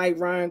all night,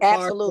 Ryan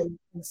Clark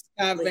and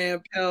Scott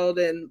Van Pelt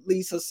and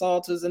Lisa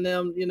Salters and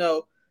them,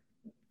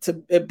 to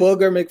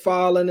Booger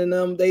McFarland and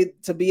them, they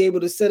to be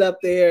able to sit up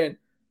there and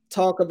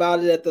talk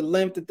about it at the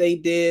length that they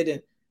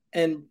did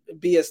and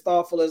be as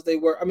thoughtful as they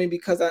were. I mean,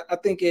 because I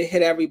think it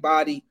hit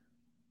everybody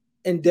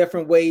in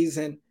different ways,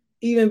 and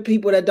even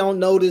people that don't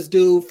know this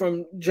dude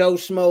from Joe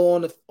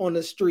Schmo on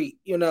the street,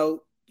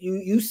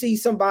 you see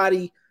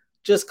somebody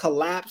just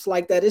collapse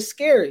like that. It's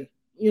scary,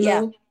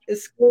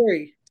 it's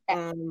scary.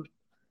 I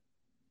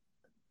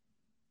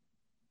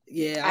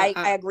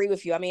agree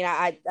with you. I mean,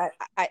 I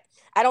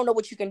don't know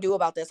what you can do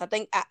about this. I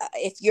think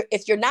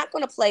if you're not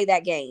going to play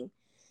that game,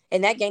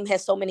 and that game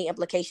has so many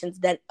implications,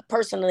 that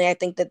personally, I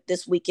think that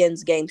this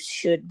weekend's game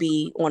should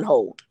be on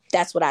hold.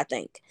 That's what I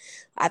think.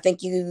 I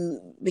think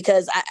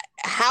because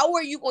how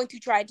are you going to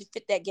try to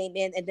fit that game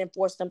in and then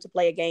force them to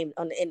play a game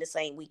in the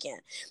same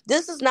weekend?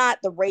 This is not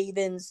the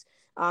Ravens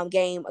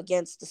game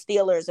against the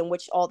Steelers in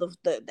which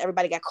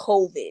everybody got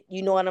COVID.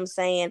 You know what I'm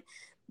saying?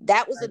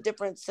 That was a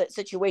different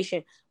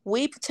situation.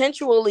 We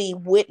potentially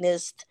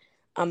witnessed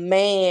a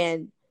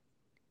man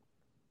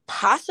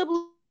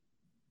possibly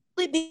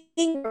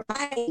being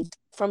revived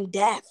from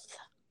death.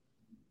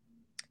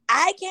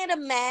 I can't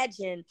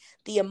imagine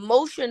the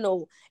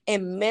emotional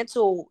and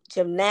mental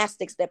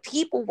gymnastics that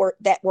people were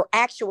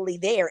actually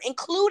there,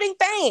 including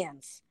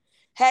fans,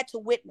 had to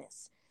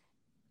witness.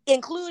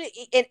 Including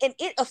and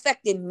it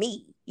affected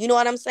me. You know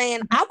what I'm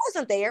saying? I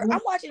wasn't there. I'm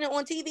watching it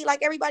on TV like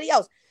everybody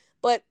else.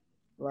 But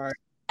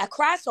I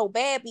cry so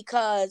bad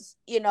because,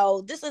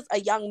 this is a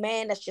young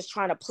man that's just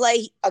trying to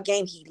play a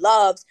game he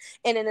loves.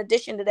 And in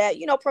addition to that,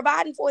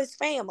 providing for his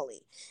family.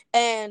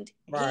 And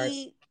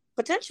he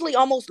potentially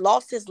almost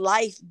lost his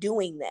life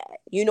doing that.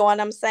 You know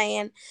what I'm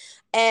saying?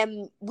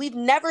 And we've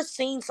never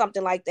seen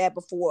something like that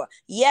before.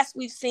 Yes,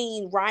 we've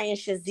seen Ryan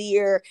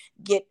Shazier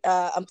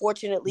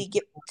unfortunately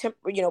get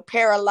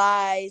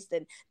paralyzed.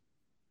 And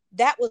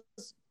that was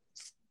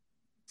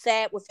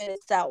sad within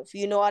itself.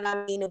 You know what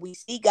I mean? And we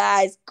see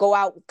guys go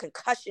out with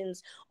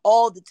concussions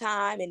all the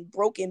time and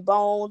broken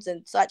bones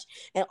and such.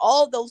 And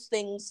all those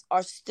things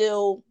are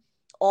still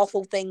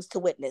awful things to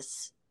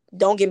witness.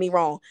 Don't get me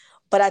wrong.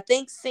 But I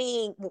think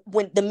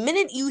when the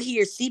minute you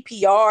hear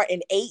CPR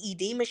and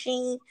AED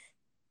machine,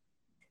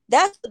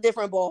 that's a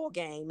different ball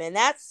game. And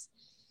that's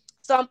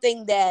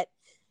something that,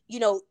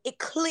 it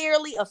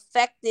clearly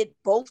affected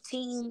both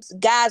teams.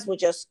 Guys were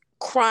just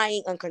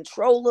crying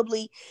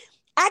uncontrollably.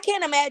 I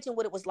can't imagine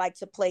what it was like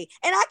to play.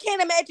 And I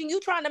can't imagine you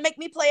trying to make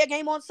me play a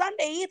game on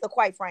Sunday either,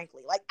 quite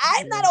frankly. Like,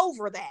 I'm not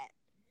over that.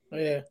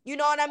 Yeah. You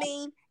know what I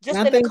mean? Just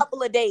in a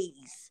couple of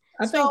days.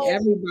 I think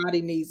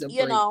everybody needs a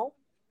break.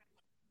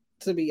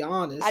 To be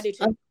honest. I do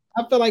too.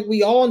 I feel like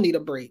we all need a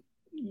break.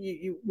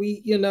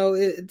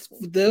 It's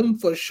them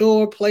for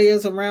sure,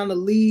 players around the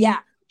league. Yeah.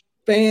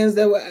 Fans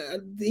that were,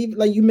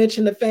 like you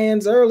mentioned the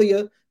fans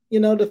earlier,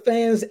 the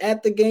fans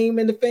at the game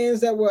and the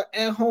fans that were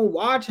at home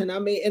watching. I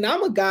mean, and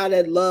I'm a guy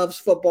that loves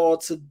football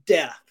to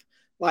death.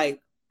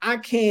 Like, I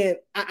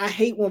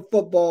hate when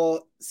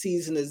football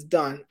season is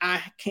done.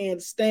 I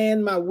can't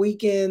stand my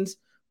weekends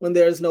when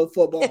there's no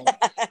football.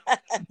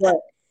 But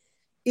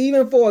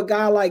even for a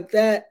guy like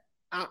that,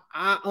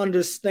 I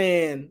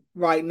understand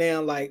right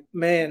now, like,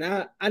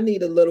 man, I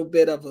need a little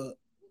bit of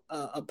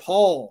a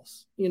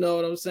pause. You know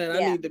what I'm saying?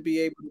 Yeah. I need to be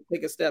able to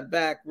take a step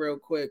back real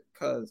quick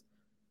because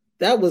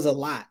that was a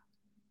lot.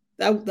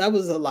 That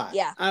was a lot.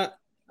 Yeah.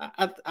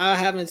 I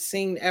haven't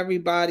seen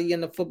everybody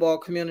in the football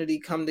community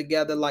come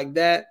together like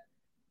that,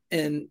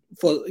 and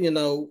for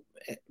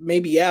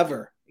maybe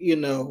ever.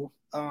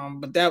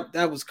 But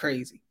that was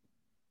crazy.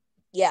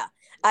 Yeah.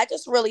 I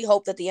just really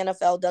hope that the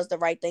NFL does the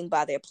right thing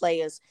by their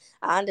players.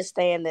 I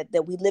understand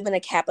that we live in a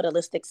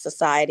capitalistic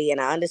society,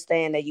 and I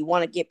understand that you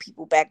want to get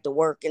people back to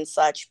work and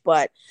such,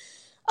 but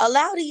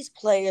allow these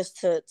players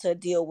to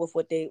deal with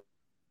what they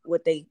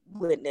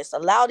witness.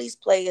 Allow these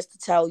players to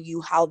tell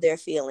you how they're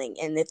feeling.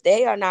 And if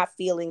they are not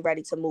feeling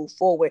ready to move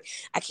forward,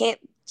 I can't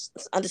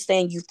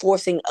understand you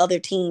forcing other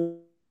teams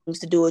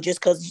to do it just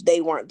because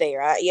they weren't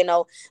there.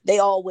 They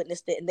all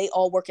witnessed it, and they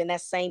all work in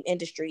that same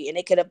industry, and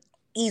it could have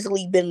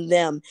easily been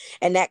them,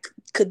 and that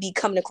could be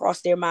coming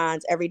across their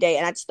minds every day.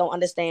 And I just don't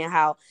understand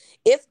how,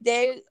 if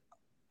they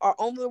are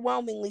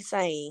overwhelmingly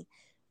saying,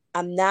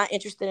 I'm not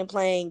interested in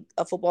playing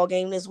a football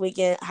game this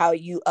weekend, how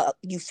you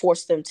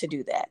force them to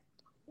do that.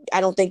 I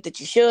don't think that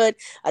you should.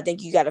 I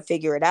think you got to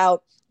figure it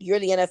out. You're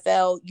the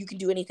NFL. You can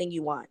do anything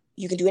you want.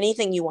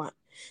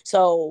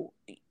 So,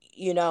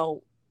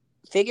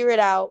 figure it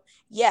out.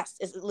 Yes,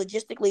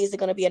 logistically, is it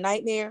going to be a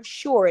nightmare?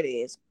 Sure it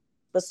is.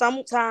 But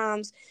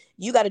sometimes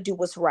you got to do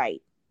what's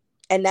right.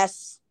 And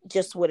that's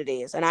just what it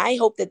is. And I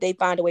hope that they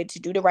find a way to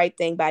do the right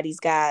thing by these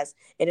guys.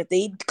 And if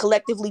they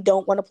collectively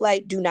don't want to play,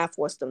 do not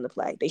force them to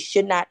play. They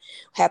should not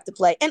have to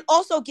play. And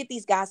also get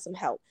these guys some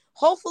help.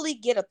 Hopefully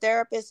get a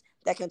therapist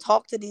that can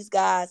talk to these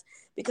guys,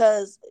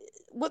 because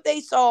what they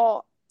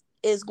saw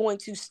is going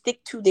to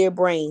stick to their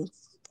brains,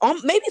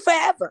 maybe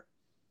forever,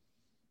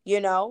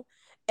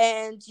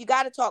 and you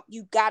got to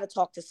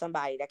talk to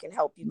somebody that can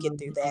help you get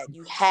through that.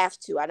 You have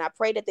to. And I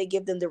pray that they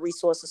give them the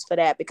resources for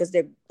that, because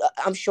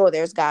I'm sure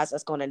there's guys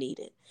that's going to need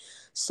it.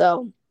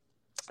 So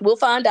we'll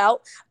find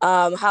out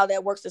how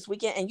that works this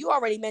weekend. And you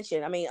already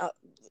mentioned,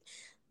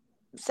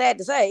 sad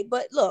to say,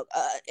 but look,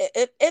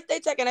 if they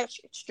take an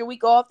extra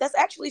week off, that's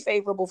actually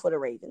favorable for the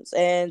Ravens.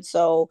 And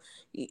so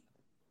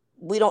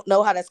we don't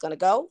know how that's going to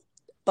go,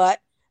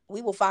 but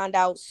we will find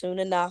out soon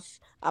enough.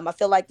 I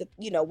feel like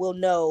we'll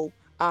know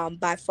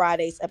by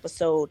Friday's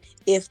episode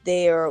if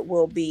there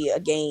will be a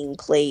game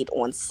played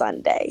on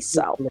Sunday.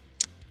 So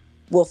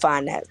we'll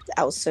find that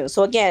out soon.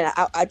 So again,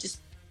 I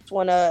just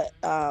want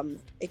to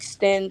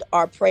extend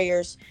our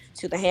prayers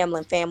to the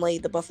Hamlin family,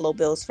 the Buffalo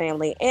Bills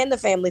family, and the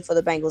family for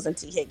the Bengals and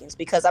T. Higgins,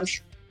 because I'm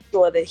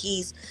sure that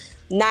he's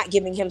not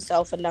giving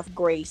himself enough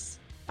grace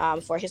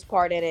for his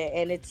part in it,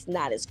 and it's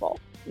not his fault,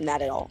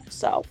 not at all.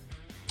 So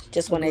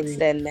just want to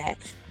extend that.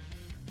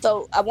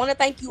 So I want to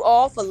thank you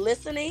all for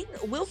listening.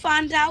 We'll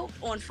find out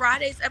on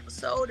Friday's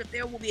episode if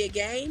there will be a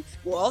game.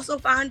 We'll also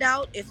find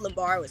out if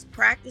Lamar was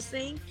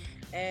practicing,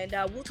 and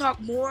we'll talk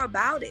more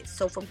about it.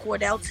 So from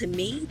Cordell to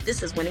me,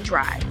 this is Winning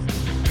Drive.